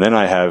 And then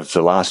I have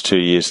the last 2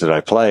 years that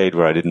I played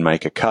where I didn't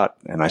make a cut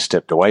and I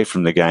stepped away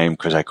from the game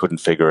because I couldn't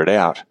figure it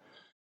out.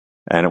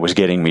 And it was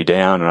getting me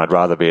down, and I'd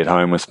rather be at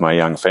home with my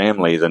young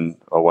family than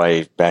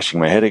away bashing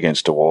my head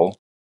against a wall,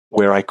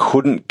 where I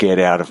couldn't get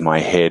out of my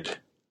head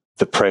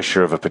the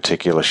pressure of a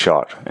particular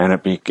shot. And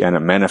it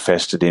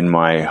manifested in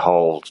my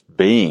whole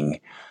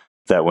being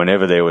that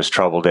whenever there was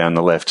trouble down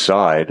the left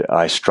side,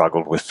 I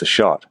struggled with the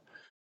shot.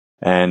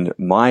 And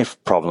my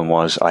problem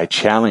was I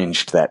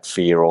challenged that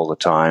fear all the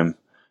time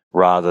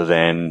rather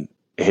than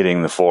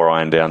hitting the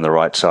 4-iron down the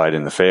right side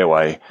in the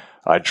fairway.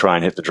 I'd try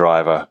and hit the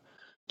driver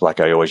like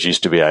I always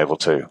used to be able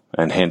to.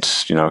 And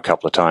hence, a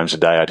couple of times a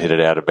day I'd hit it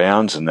out of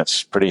bounds, and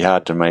that's pretty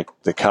hard to make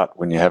the cut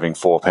when you're having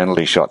 4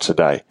 penalty shots a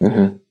day.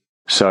 Mm-hmm.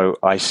 So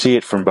I see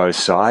it from both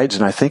sides,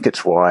 and I think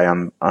it's why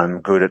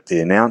I'm good at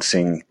the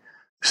announcing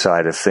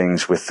side of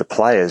things with the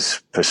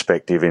player's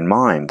perspective in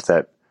mind,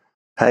 that,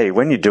 hey,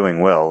 when you're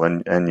doing well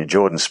and you're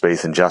Jordan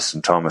Spieth and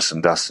Justin Thomas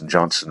and Dustin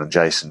Johnson and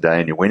Jason Day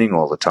and you're winning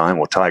all the time,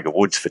 or Tiger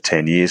Woods for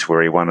 10 years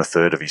where he won a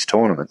third of his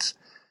tournaments,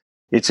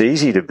 it's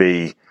easy to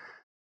be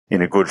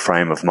in a good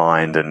frame of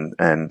mind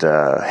and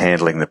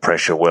handling the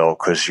pressure well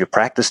because you're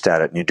practiced at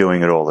it and you're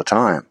doing it all the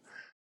time.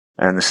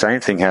 And the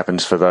same thing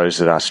happens for those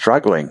that are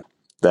struggling,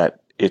 that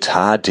it's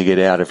hard to get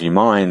out of your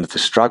mind the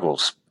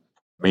struggles.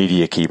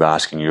 Media keep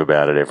asking you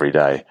about it every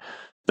day.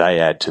 They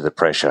add to the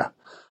pressure.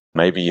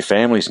 Maybe your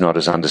family's not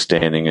as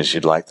understanding as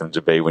you'd like them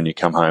to be when you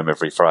come home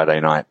every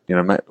Friday night.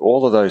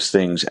 All of those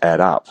things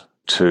add up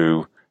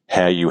to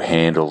how you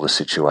handle the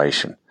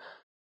situation.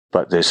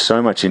 But there's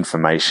so much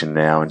information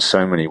now and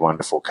so many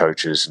wonderful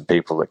coaches and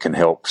people that can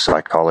help,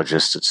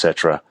 psychologists,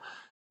 etc.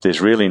 There's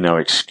really no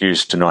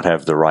excuse to not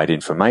have the right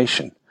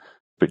information.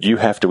 But you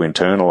have to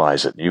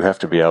internalize it. You have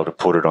to be able to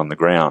put it on the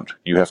ground.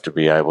 You have to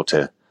be able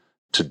to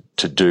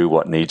do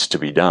what needs to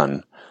be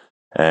done.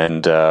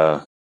 And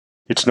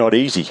it's not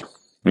easy.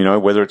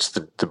 Whether it's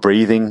the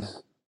breathing,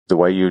 the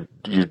way you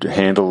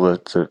handle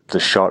the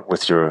shot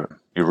with your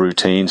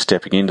routine,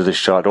 stepping into the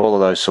shot, all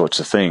of those sorts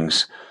of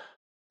things.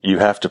 You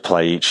have to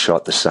play each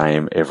shot the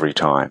same every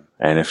time.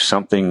 And if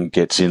something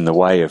gets in the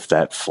way of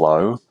that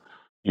flow,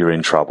 you're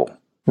in trouble.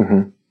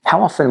 Mm-hmm.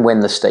 How often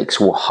when the stakes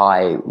were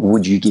high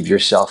would you give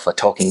yourself a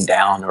talking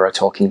down or a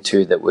talking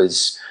to that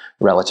was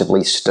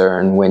relatively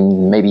stern,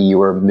 when maybe you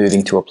were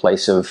moving to a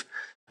place of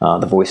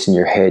the voice in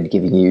your head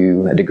giving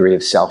you a degree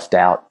of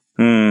self-doubt?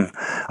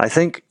 I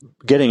think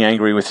getting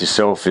angry with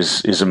yourself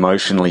is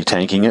emotionally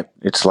tanking it.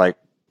 It's like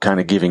kind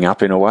of giving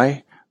up in a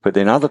way. But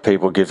then other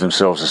people give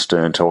themselves a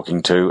stern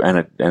talking to,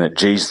 and it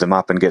G's them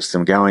up and gets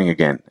them going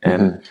again.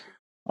 And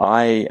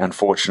I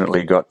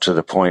unfortunately got to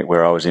the point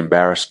where I was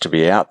embarrassed to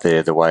be out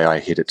there the way I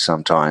hit it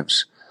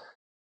sometimes,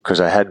 because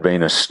I had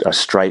been a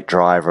straight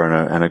driver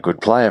and a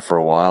good player for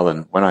a while.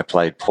 And when I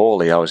played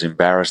poorly, I was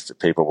embarrassed that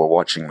people were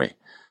watching me.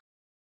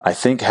 I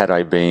think had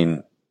I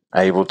been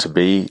able to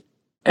be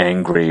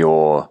angry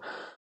or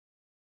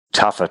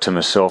tougher to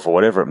myself or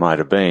whatever it might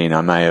have been,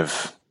 I may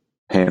have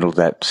handled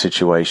that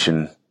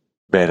situation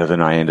better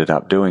than I ended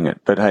up doing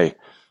it. But hey,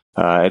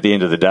 at the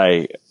end of the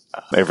day,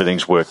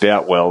 everything's worked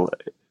out well.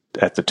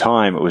 At the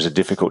time, it was a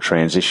difficult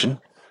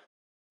transition,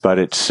 but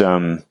it's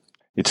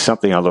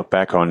something I look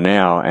back on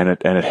now, and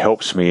it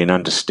helps me in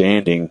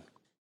understanding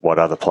what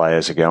other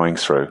players are going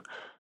through.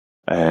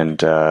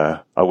 And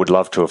I would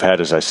love to have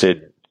had, as I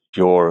said,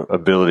 your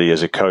ability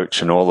as a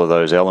coach and all of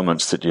those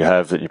elements that you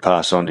have that you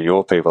pass on to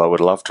your people. I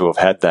would love to have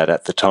had that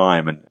at the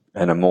time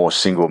and a more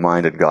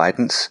single-minded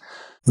guidance.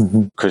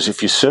 Because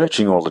if you're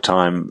searching all the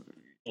time,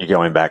 you're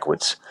going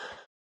backwards.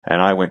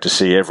 And I went to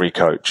see every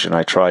coach, and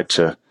I tried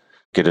to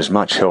get as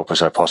much help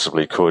as I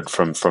possibly could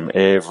from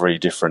every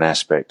different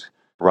aspect,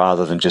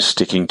 rather than just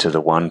sticking to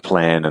the one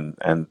plan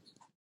and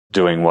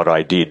doing what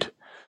I did.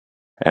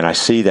 And I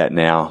see that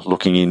now,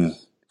 looking in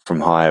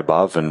from high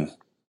above and,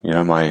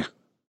 my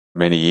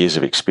many years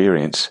of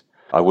experience,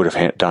 I would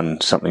have done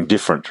something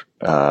different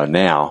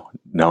now,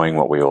 knowing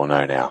what we all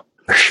know now.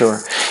 For sure.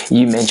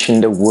 You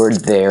mentioned a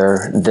word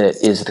there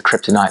that is the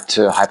kryptonite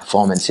to high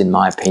performance, in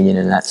my opinion,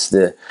 and that's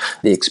the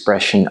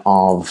expression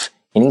of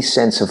any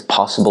sense of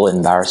possible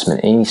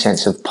embarrassment, any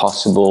sense of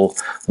possible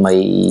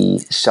my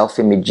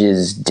self-image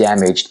is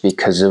damaged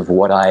because of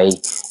what I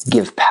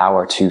give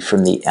power to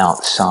from the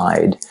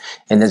outside.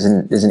 And there's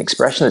an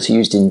expression that's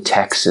used in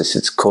Texas.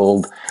 It's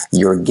called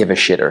 "you're a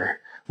give-a-shitter,"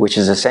 which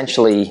is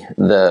essentially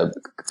the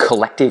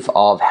collective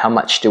of how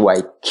much do I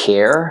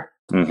care,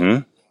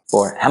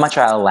 or how much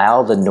I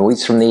allow the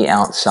noise from the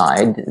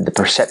outside, the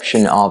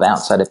perception of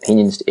outside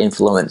opinions to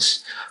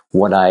influence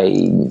what I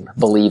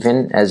believe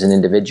in as an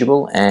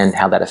individual, and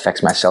how that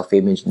affects my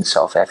self-image and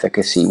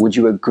self-efficacy. Would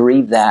you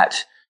agree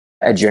that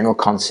a general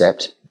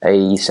concept,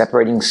 a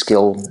separating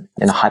skill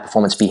in a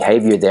high-performance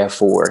behavior,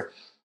 therefore,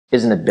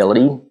 is an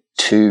ability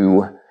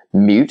to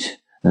mute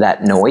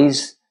that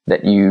noise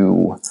that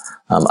you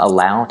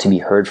allow to be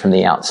heard from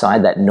the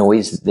outside, that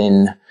noise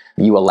then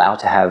you allow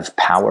to have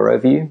power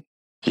over you?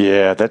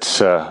 Yeah, that's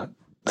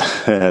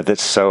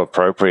that's so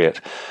appropriate.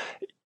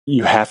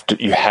 You have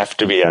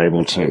to be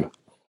able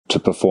to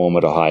perform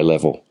at a high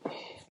level,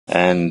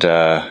 and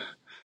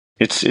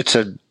it's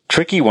a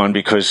tricky one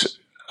because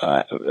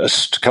a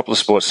couple of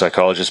sports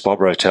psychologists, Bob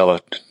Rotella,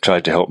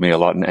 tried to help me a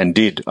lot and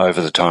did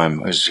over the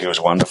time. He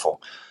was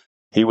wonderful.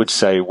 He would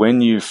say,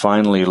 when you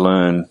finally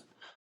learn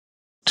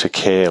to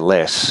care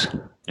less,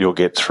 you'll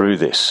get through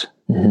this.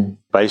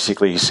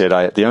 Basically, he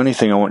said, the only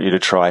thing I want you to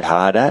try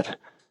hard at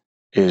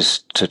is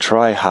to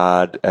try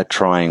hard at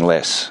trying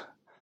less.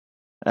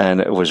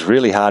 And it was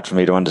really hard for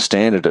me to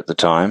understand it at the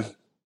time,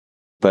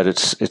 but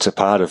it's a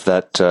part of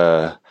that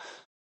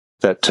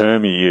that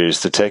term you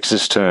use, the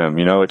Texas term.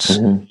 You know, it's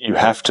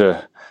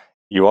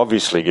you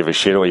obviously give a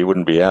shit, or you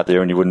wouldn't be out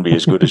there and you wouldn't be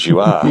as good as you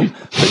are.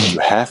 But you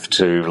have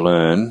to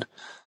learn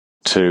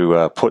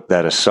to put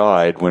that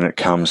aside when it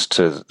comes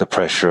to the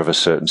pressure of a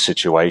certain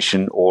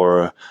situation,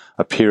 or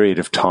a period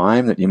of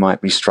time that you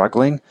might be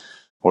struggling,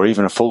 or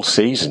even a full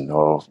season,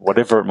 or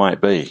whatever it might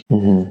be.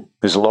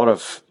 There's a lot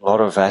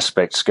of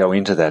aspects go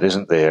into that,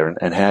 isn't there?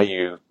 And how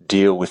you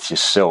deal with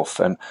yourself.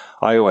 And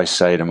I always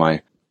say to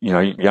my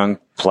young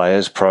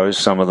players, pros,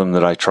 some of them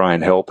that I try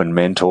and help and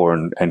mentor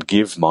and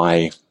give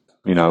my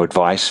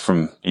advice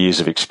from years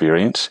of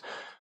experience,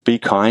 be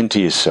kind to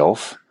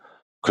yourself,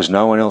 because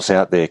no one else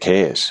out there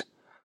cares.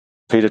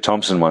 Peter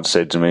Thompson once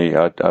said to me,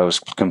 I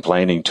was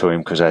complaining to him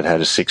because I'd had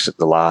a 6 at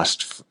the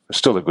last,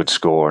 still a good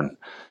score, and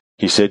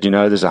he said,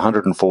 there's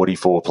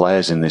 144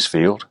 players in this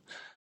field,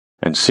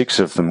 and 6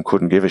 of them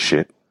couldn't give a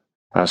shit.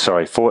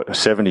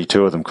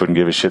 72 of them couldn't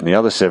give a shit, and the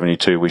other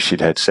 72 wish you'd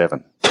had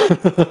 7.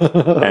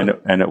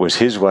 and it was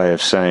his way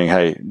of saying,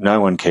 hey, no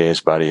one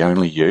cares, buddy,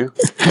 only you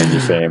and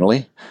your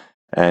family,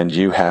 and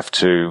you have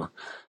to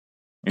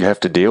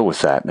deal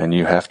with that, and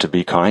you have to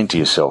be kind to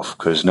yourself,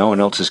 because no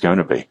one else is going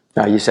to be.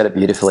 Oh, you said it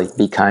beautifully.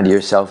 Be kind to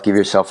yourself. Give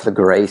yourself the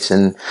grace.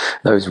 And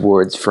those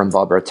words from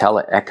Bob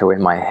Rotella echo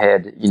in my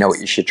head. You know what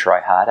you should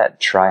try hard at?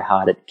 Try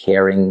hard at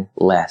caring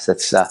less.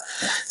 That's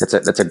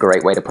a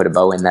great way to put a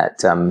bow in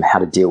that, how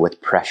to deal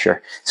with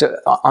pressure. So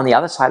on the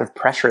other side of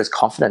pressure is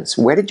confidence.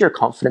 Where did your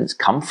confidence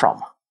come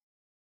from?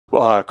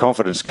 Well,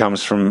 confidence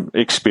comes from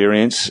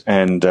experience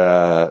and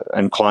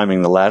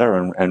climbing the ladder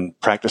and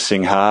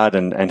practicing hard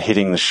and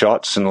hitting the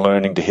shots and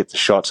learning to hit the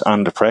shots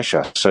under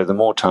pressure. So the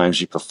more times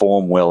you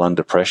perform well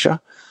under pressure,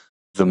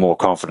 the more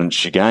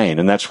confidence you gain.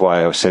 And that's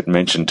why I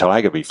mentioned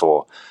Tiger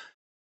before.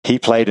 He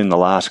played in the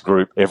last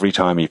group every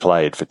time he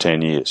played for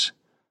 10 years.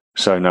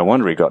 So no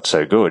wonder he got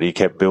so good. He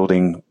kept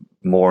building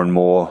more and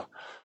more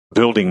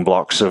building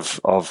blocks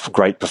of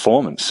great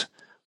performance.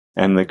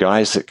 And the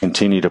guys that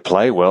continue to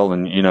play well,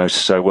 and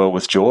so well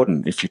with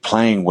Jordan, if you're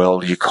playing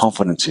well, your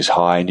confidence is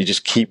high, and you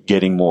just keep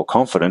getting more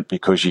confident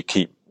because you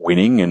keep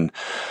winning and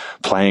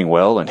playing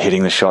well and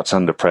hitting the shots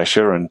under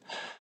pressure. And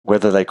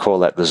whether they call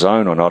that the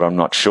zone or not, I'm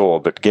not sure.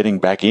 But getting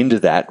back into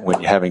that when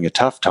you're having a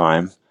tough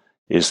time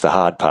is the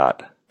hard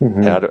part.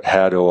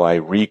 How do I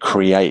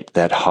recreate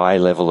that high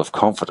level of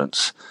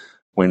confidence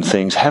when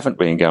things haven't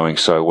been going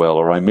so well,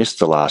 or I missed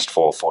the last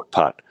 4-foot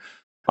putt?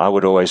 I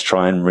would always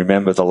try and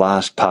remember the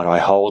last putt I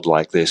hold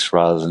like this,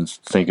 rather than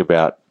think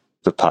about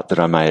the putt that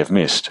I may have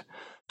missed.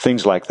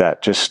 Things like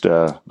that, just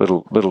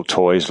little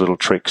toys, little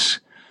tricks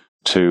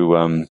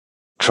to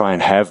try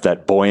and have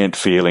that buoyant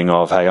feeling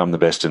of, hey, I'm the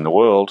best in the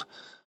world,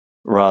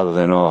 rather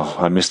than, oh,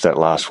 I missed that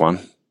last one.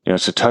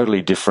 It's a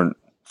totally different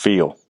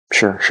feel.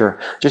 Sure.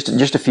 Just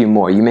a few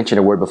more. You mentioned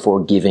a word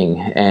before,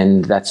 giving,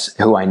 and that's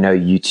who I know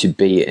you to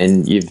be.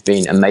 And you've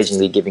been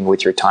amazingly giving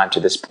with your time to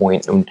this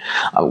point. And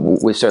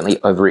we've certainly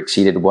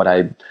overexceeded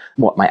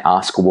what my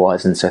ask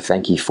was, and so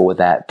thank you for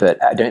that.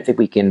 But I don't think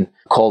we can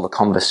call the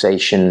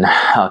conversation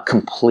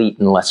complete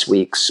unless we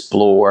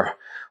explore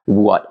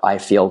what I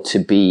feel to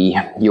be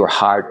your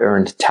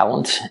hard-earned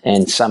talent.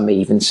 And some may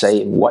even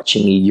say,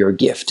 watching me, your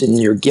gift. And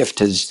your gift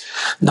has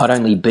not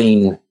only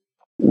been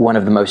one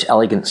of the most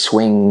elegant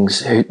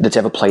swings that's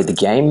ever played the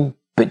game,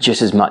 but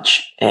just as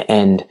much,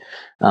 and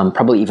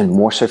probably even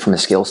more so from a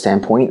skill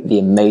standpoint, the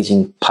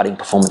amazing putting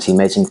performance, the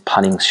amazing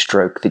putting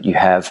stroke that you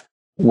have.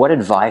 What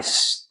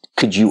advice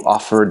could you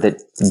offer that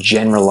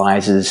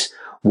generalizes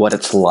what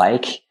it's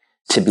like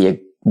to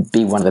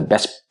be one of the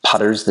best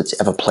putters that's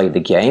ever played the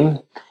game?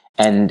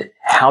 And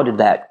how did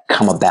that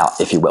come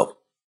about, if you will?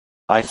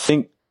 I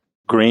think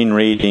green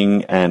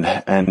reading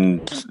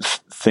and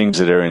things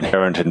that are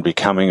inherent in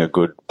becoming a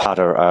good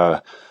putter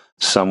are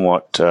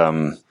somewhat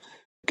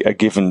a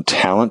given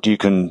talent. You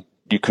can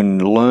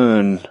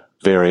learn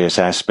various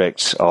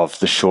aspects of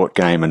the short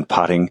game and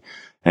putting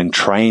and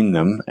train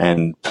them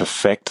and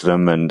perfect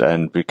them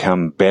and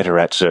become better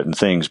at certain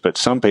things. But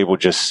some people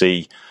just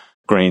see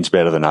greens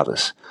better than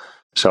others.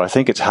 So I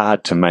think it's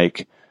hard to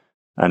make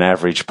an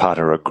average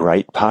putter a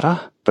great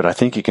putter, but I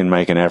think you can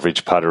make an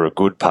average putter a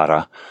good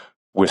putter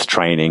with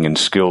training and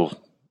skill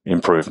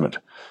improvement.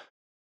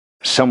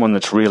 Someone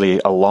that's really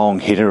a long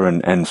hitter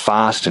and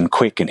fast and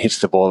quick and hits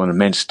the ball an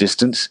immense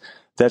distance,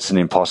 that's an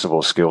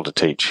impossible skill to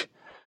teach.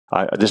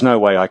 There's no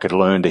way I could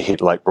learn to hit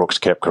like Brooks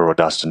Koepka or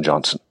Dustin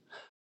Johnson.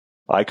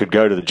 I could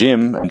go to the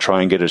gym and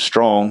try and get as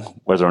strong.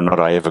 Whether or not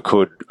I ever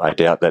could, I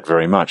doubt that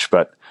very much,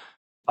 but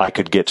I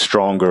could get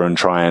stronger and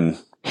try and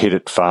hit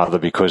it farther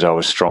because I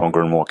was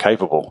stronger and more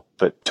capable.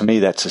 But to me,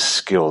 that's a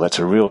skill. That's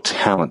a real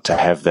talent to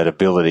have that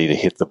ability to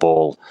hit the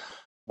ball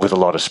with a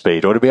lot of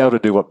speed, or to be able to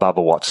do what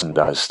Bubba Watson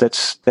does.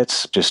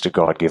 That's just a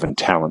God-given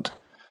talent.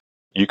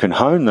 You can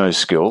hone those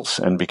skills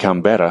and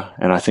become better,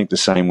 and I think the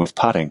same with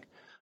putting.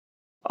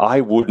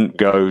 I wouldn't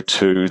go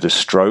to the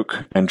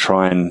stroke and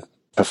try and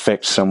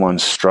perfect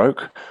someone's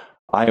stroke.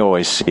 I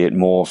always see it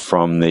more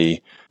from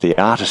the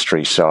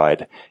artistry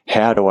side.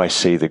 How do I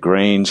see the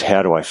greens?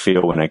 How do I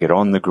feel when I get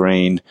on the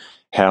green?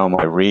 How am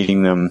I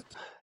reading them?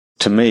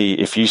 To me,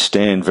 if you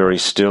stand very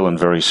still and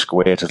very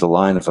square to the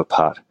line of a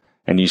putt,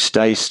 and you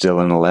stay still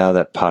and allow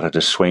that putter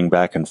to swing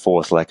back and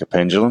forth like a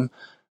pendulum,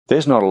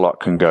 there's not a lot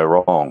can go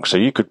wrong. So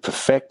you could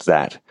perfect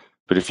that.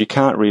 But if you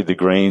can't read the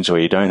greens, or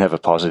you don't have a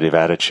positive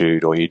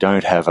attitude, or you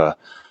don't have a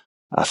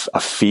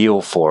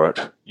feel for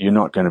it, you're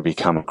not going to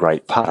become a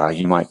great putter.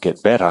 You might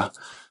get better.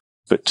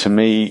 But to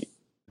me,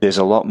 there's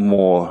a lot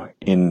more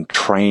in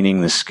training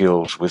the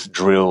skills with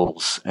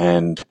drills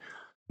and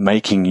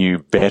making you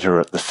better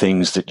at the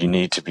things that you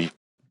need to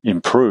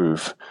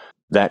improve.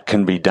 That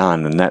can be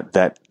done, and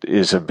that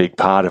is a big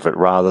part of it,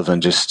 rather than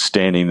just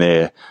standing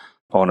there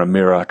on a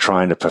mirror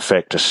trying to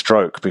perfect a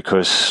stroke,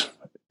 because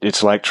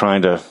it's like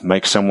trying to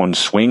make someone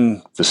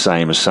swing the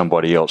same as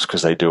somebody else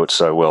because they do it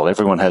so well.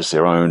 Everyone has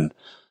their own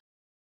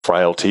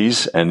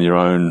frailties and their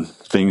own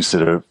things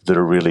that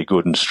are really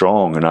good and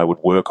strong, and I would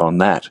work on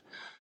that.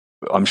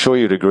 I'm sure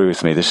you'd agree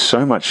with me. There's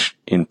so much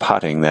in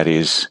putting that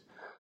is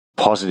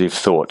positive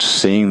thoughts,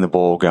 seeing the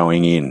ball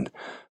going in,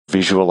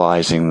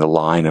 visualizing the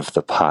line of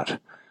the putt,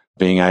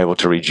 being able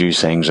to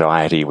reduce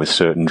anxiety with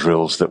certain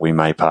drills that we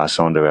may pass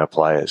on to our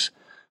players.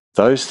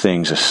 Those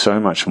things are so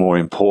much more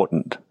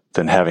important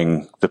than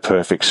having the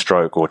perfect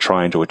stroke, or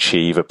trying to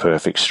achieve a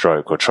perfect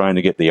stroke, or trying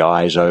to get the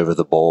eyes over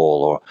the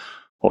ball, or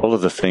all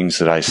of the things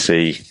that I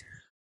see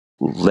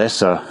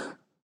lesser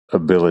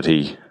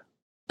ability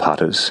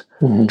putters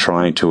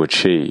trying to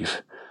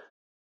achieve.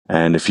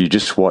 And if you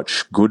just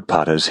watch good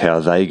putters, how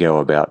they go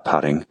about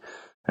putting,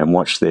 and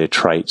watch their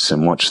traits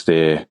and watch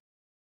their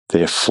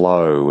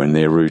flow and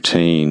their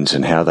routines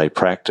and how they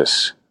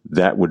practice,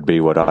 that would be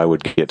what I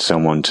would get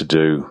someone to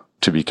do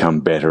to become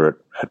better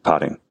at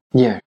putting.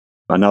 Yeah.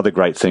 Another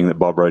great thing that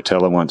Bob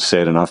Rotella once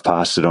said, and I've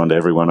passed it on to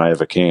everyone I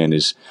ever can,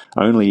 is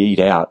only eat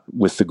out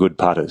with the good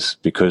putters,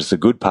 because the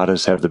good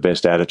putters have the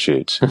best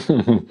attitudes.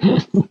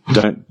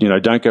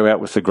 Don't go out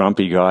with the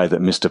grumpy guy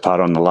that missed a putt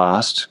on the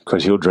last,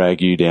 because he'll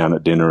drag you down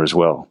at dinner as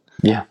well.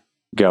 Yeah.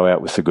 Go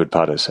out with the good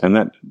putters.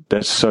 And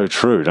that's so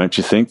true, don't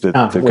you think?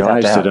 That the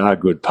guys that are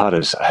good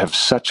putters have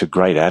such a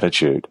great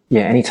attitude.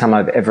 Yeah, anytime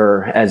I've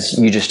ever, as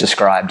you just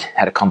described,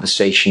 had a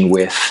conversation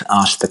with,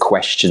 asked the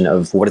question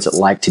of what is it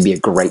like to be a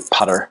great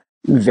putter,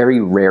 very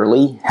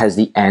rarely has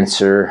the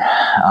answer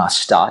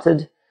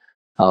started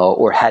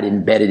or had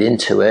embedded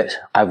into it.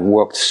 I've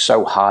worked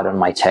so hard on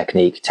my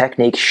technique.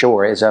 Technique,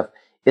 sure, is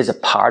a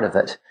part of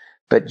it.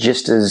 But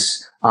just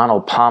as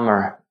Arnold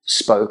Palmer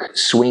spoke,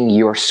 swing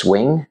your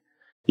swing.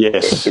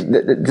 Yes.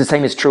 The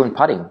same is true in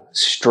putting.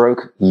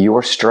 Stroke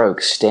your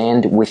stroke.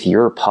 Stand with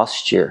your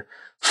posture.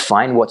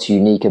 Find what's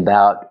unique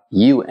about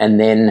you, and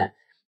then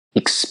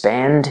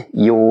expand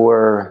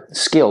your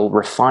skill,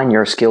 refine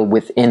your skill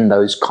within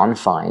those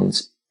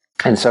confines.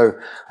 And so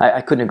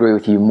I couldn't agree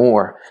with you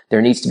more.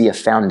 There needs to be a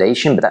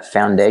foundation, but that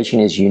foundation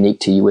is unique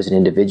to you as an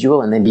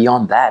individual. And then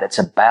beyond that, it's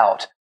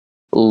about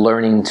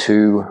learning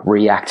to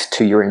react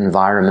to your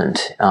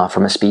environment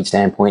from a speed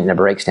standpoint and a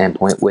break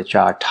standpoint, which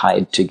are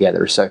tied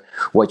together. So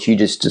what you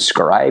just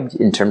described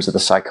in terms of the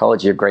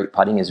psychology of great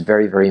putting is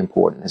very, very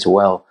important as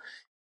well.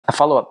 A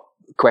follow-up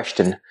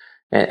question,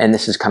 and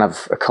this is kind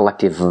of a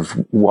collective of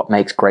what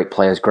makes great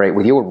players great.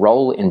 With your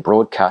role in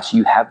broadcast,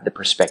 you have the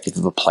perspective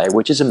of a player,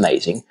 which is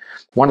amazing.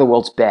 One of the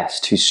world's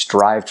best who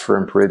strived for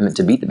improvement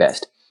to beat the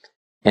best.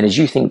 And as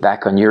you think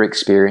back on your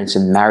experience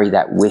and marry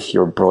that with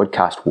your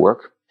broadcast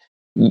work,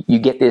 you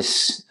get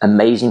this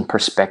amazing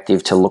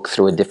perspective to look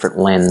through a different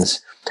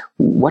lens.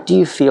 What do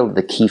you feel are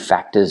the key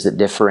factors that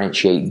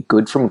differentiate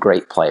good from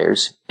great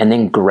players and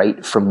then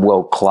great from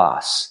world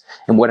class?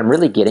 And what I'm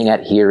really getting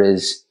at here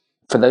is,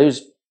 for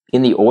those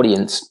in the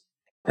audience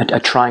are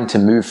trying to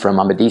move from,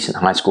 I'm a decent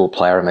high school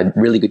player, I'm a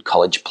really good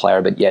college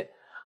player, but yet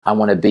I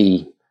want to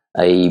be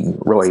a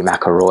Rory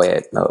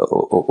McIlroy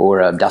or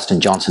a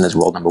Dustin Johnson as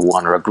world number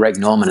one, or a Greg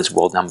Norman as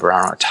world number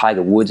one, or a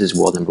Tiger Woods as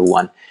world number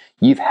one.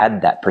 You've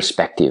had that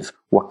perspective.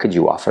 What could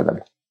you offer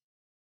them?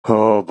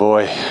 Oh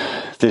boy,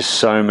 there's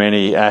so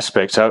many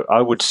aspects.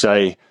 I would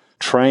say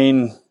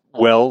train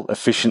well,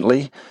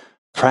 efficiently,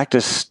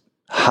 practice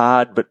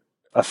hard but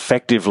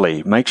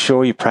effectively. Make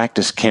sure your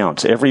practice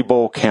counts. Every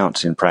ball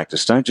counts in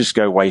practice. Don't just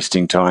go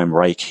wasting time,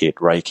 rake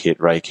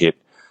hit.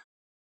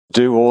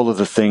 Do all of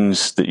the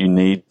things that you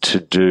need to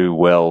do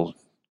well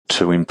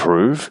to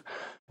improve,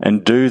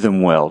 and do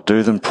them well,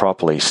 do them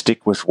properly.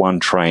 Stick with one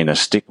trainer,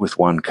 stick with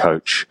one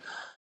coach.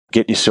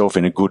 Get yourself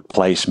in a good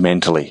place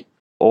mentally.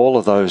 All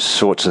of those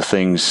sorts of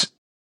things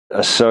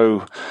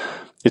are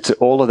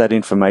all of that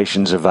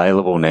information's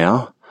available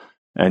now,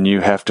 and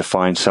you have to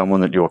find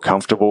someone that you're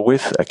comfortable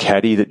with, a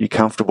caddy that you're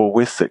comfortable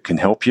with that can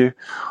help you.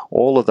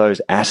 All of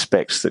those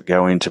aspects that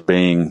go into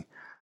being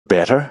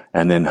better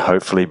and then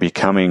hopefully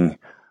becoming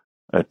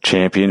a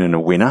champion and a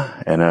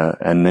winner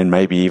and then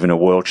maybe even a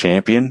world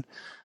champion.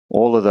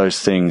 All of those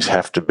things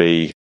have to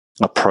be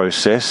a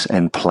process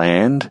and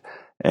planned.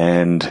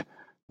 And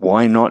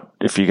why not,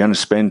 if you're going to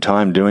spend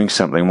time doing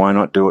something, why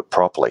not do it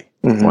properly?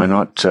 Mm-hmm. Why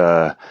not?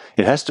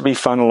 It has to be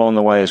fun along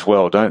the way as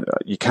well.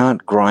 You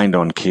can't grind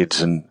on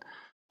kids and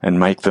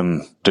make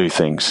them do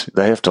things.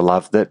 They have to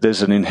love that.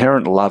 There's an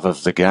inherent love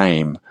of the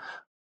game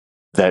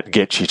that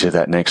gets you to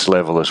that next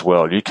level as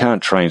well. You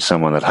can't train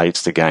someone that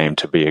hates the game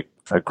to be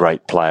a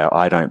great player,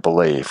 I don't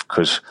believe,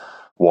 because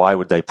why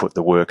would they put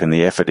the work and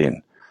the effort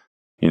in?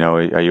 You know,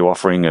 are you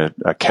offering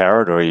a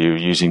carrot or are you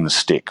using the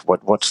stick?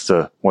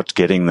 What's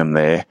getting them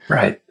there?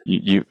 Right.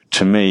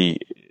 To me,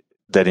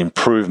 that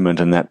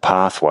improvement and that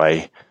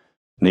pathway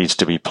needs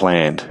to be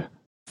planned.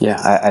 Yeah,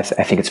 I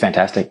think it's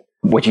fantastic.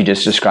 What you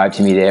just described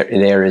to me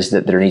there is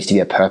that there needs to be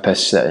a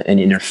purpose, an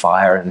inner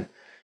fire. And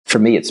for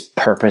me, it's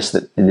purpose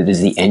that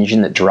is the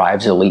engine that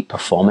drives elite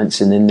performance.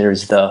 And then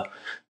there's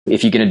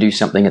if you're going to do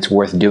something that's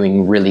worth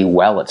doing really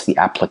well, it's the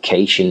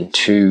application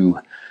to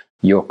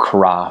your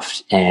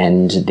craft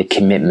and the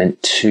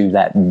commitment to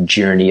that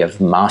journey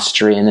of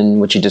mastery. And then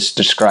what you just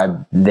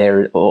described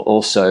there,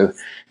 also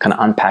kind of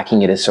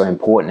unpacking it, is so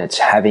important. It's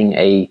having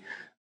a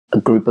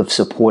group of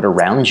support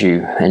around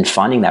you and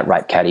finding that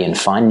right caddy and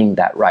finding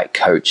that right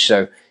coach.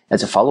 So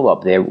as a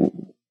follow-up there,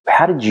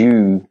 how did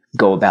you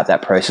go about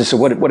that process? So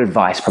what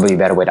advice, probably a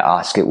better way to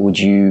ask it, would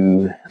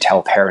you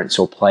tell parents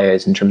or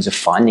players in terms of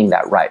finding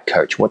that right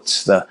coach?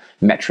 What's the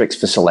metrics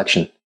for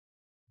selection?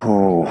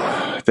 Oh,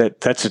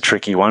 that's a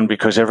tricky one,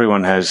 because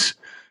everyone has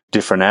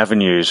different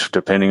avenues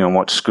depending on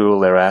what school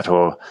they're at,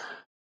 or,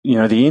 you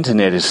know, the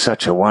internet is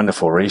such a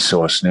wonderful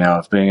resource now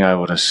of being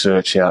able to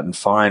search out and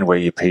find where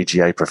your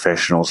PGA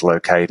professional's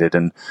located.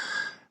 And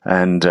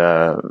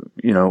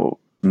you know,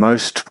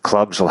 most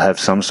clubs will have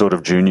some sort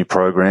of junior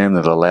program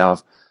that allow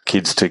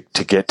kids to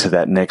get to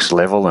that next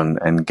level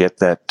and get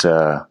that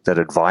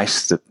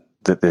advice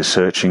that they're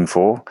searching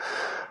for.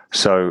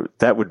 So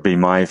that would be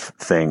my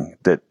thing,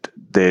 that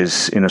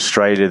in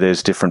Australia,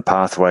 there's different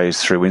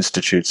pathways through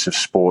institutes of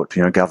sport,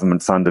 you know,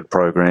 government-funded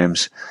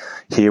programs.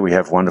 Here we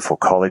have wonderful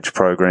college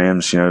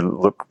programs. You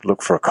know,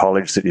 look for a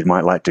college that you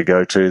might like to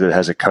go to that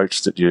has a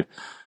coach that you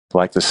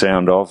like the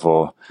sound of,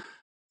 or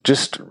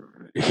just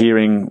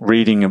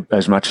reading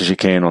as much as you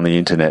can on the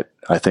internet.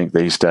 I think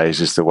these days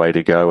is the way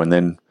to go, and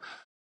then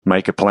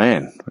make a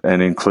plan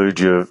and include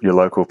your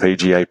local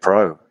PGA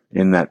pro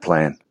in that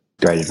plan.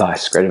 Great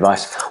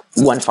advice.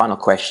 One final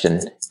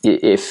question.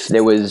 If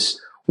there was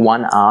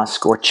one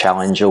ask or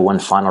challenge or one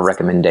final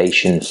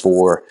recommendation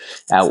for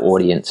our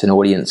audience, an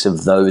audience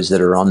of those that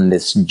are on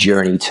this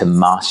journey to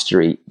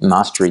mastery,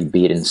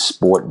 be it in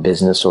sport,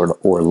 business,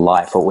 or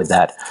life, what would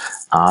that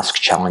ask,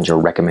 challenge, or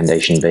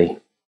recommendation be?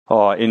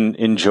 Oh,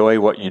 enjoy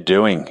what you're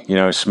doing. You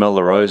know, smell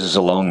the roses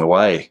along the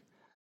way.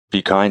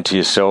 Be kind to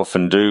yourself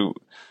and do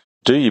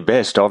your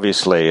best,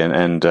 obviously,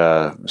 and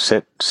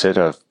set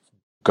a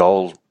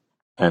goal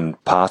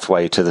and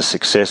pathway to the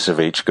success of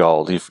each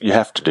goal. You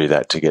have to do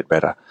that to get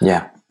better.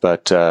 Yeah.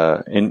 But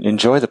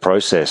enjoy the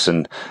process,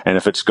 and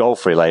if it's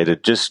golf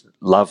related, just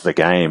love the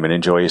game and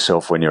enjoy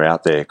yourself when you're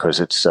out there, because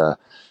it's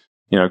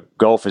you know,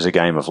 golf is a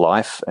game of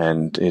life,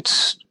 and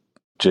it's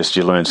just,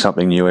 you learn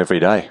something new every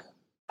day.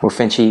 Well,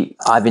 Finchy,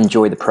 I've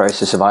enjoyed the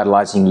process of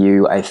idolizing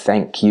you. I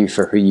thank you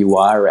for who you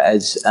are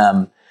as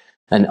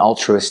an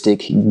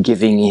altruistic,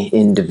 giving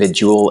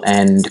individual,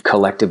 and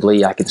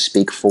collectively, I can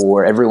speak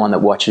for everyone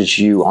that watches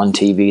you on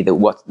TV,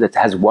 that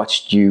has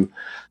watched you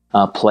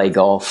play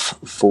golf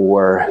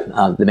for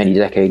the many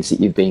decades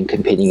that you've been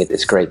competing at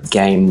this great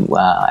game.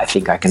 I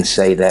think I can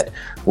say that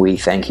we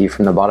thank you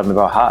from the bottom of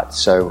our hearts.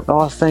 So,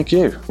 thank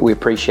you. We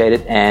appreciate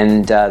it.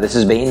 And this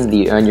has been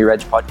the Earn Your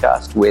Edge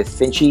podcast with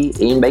Finchy,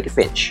 Ian Baker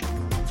Finch.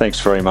 Thanks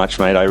very much,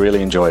 mate. I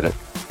really enjoyed it.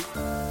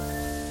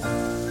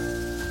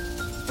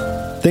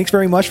 Thanks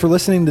very much for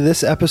listening to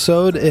this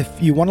episode. If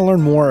you want to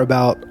learn more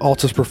about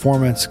Altus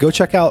Performance, go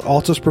check out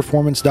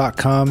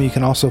altusperformance.com. You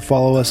can also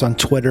follow us on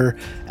Twitter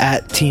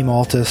at Team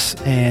Altus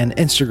and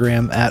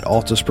Instagram at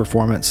Altus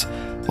Performance.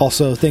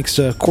 Also, thanks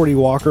to Cordy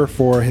Walker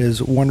for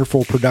his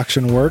wonderful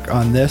production work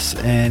on this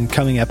and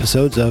coming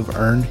episodes of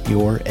Earn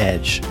Your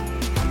Edge.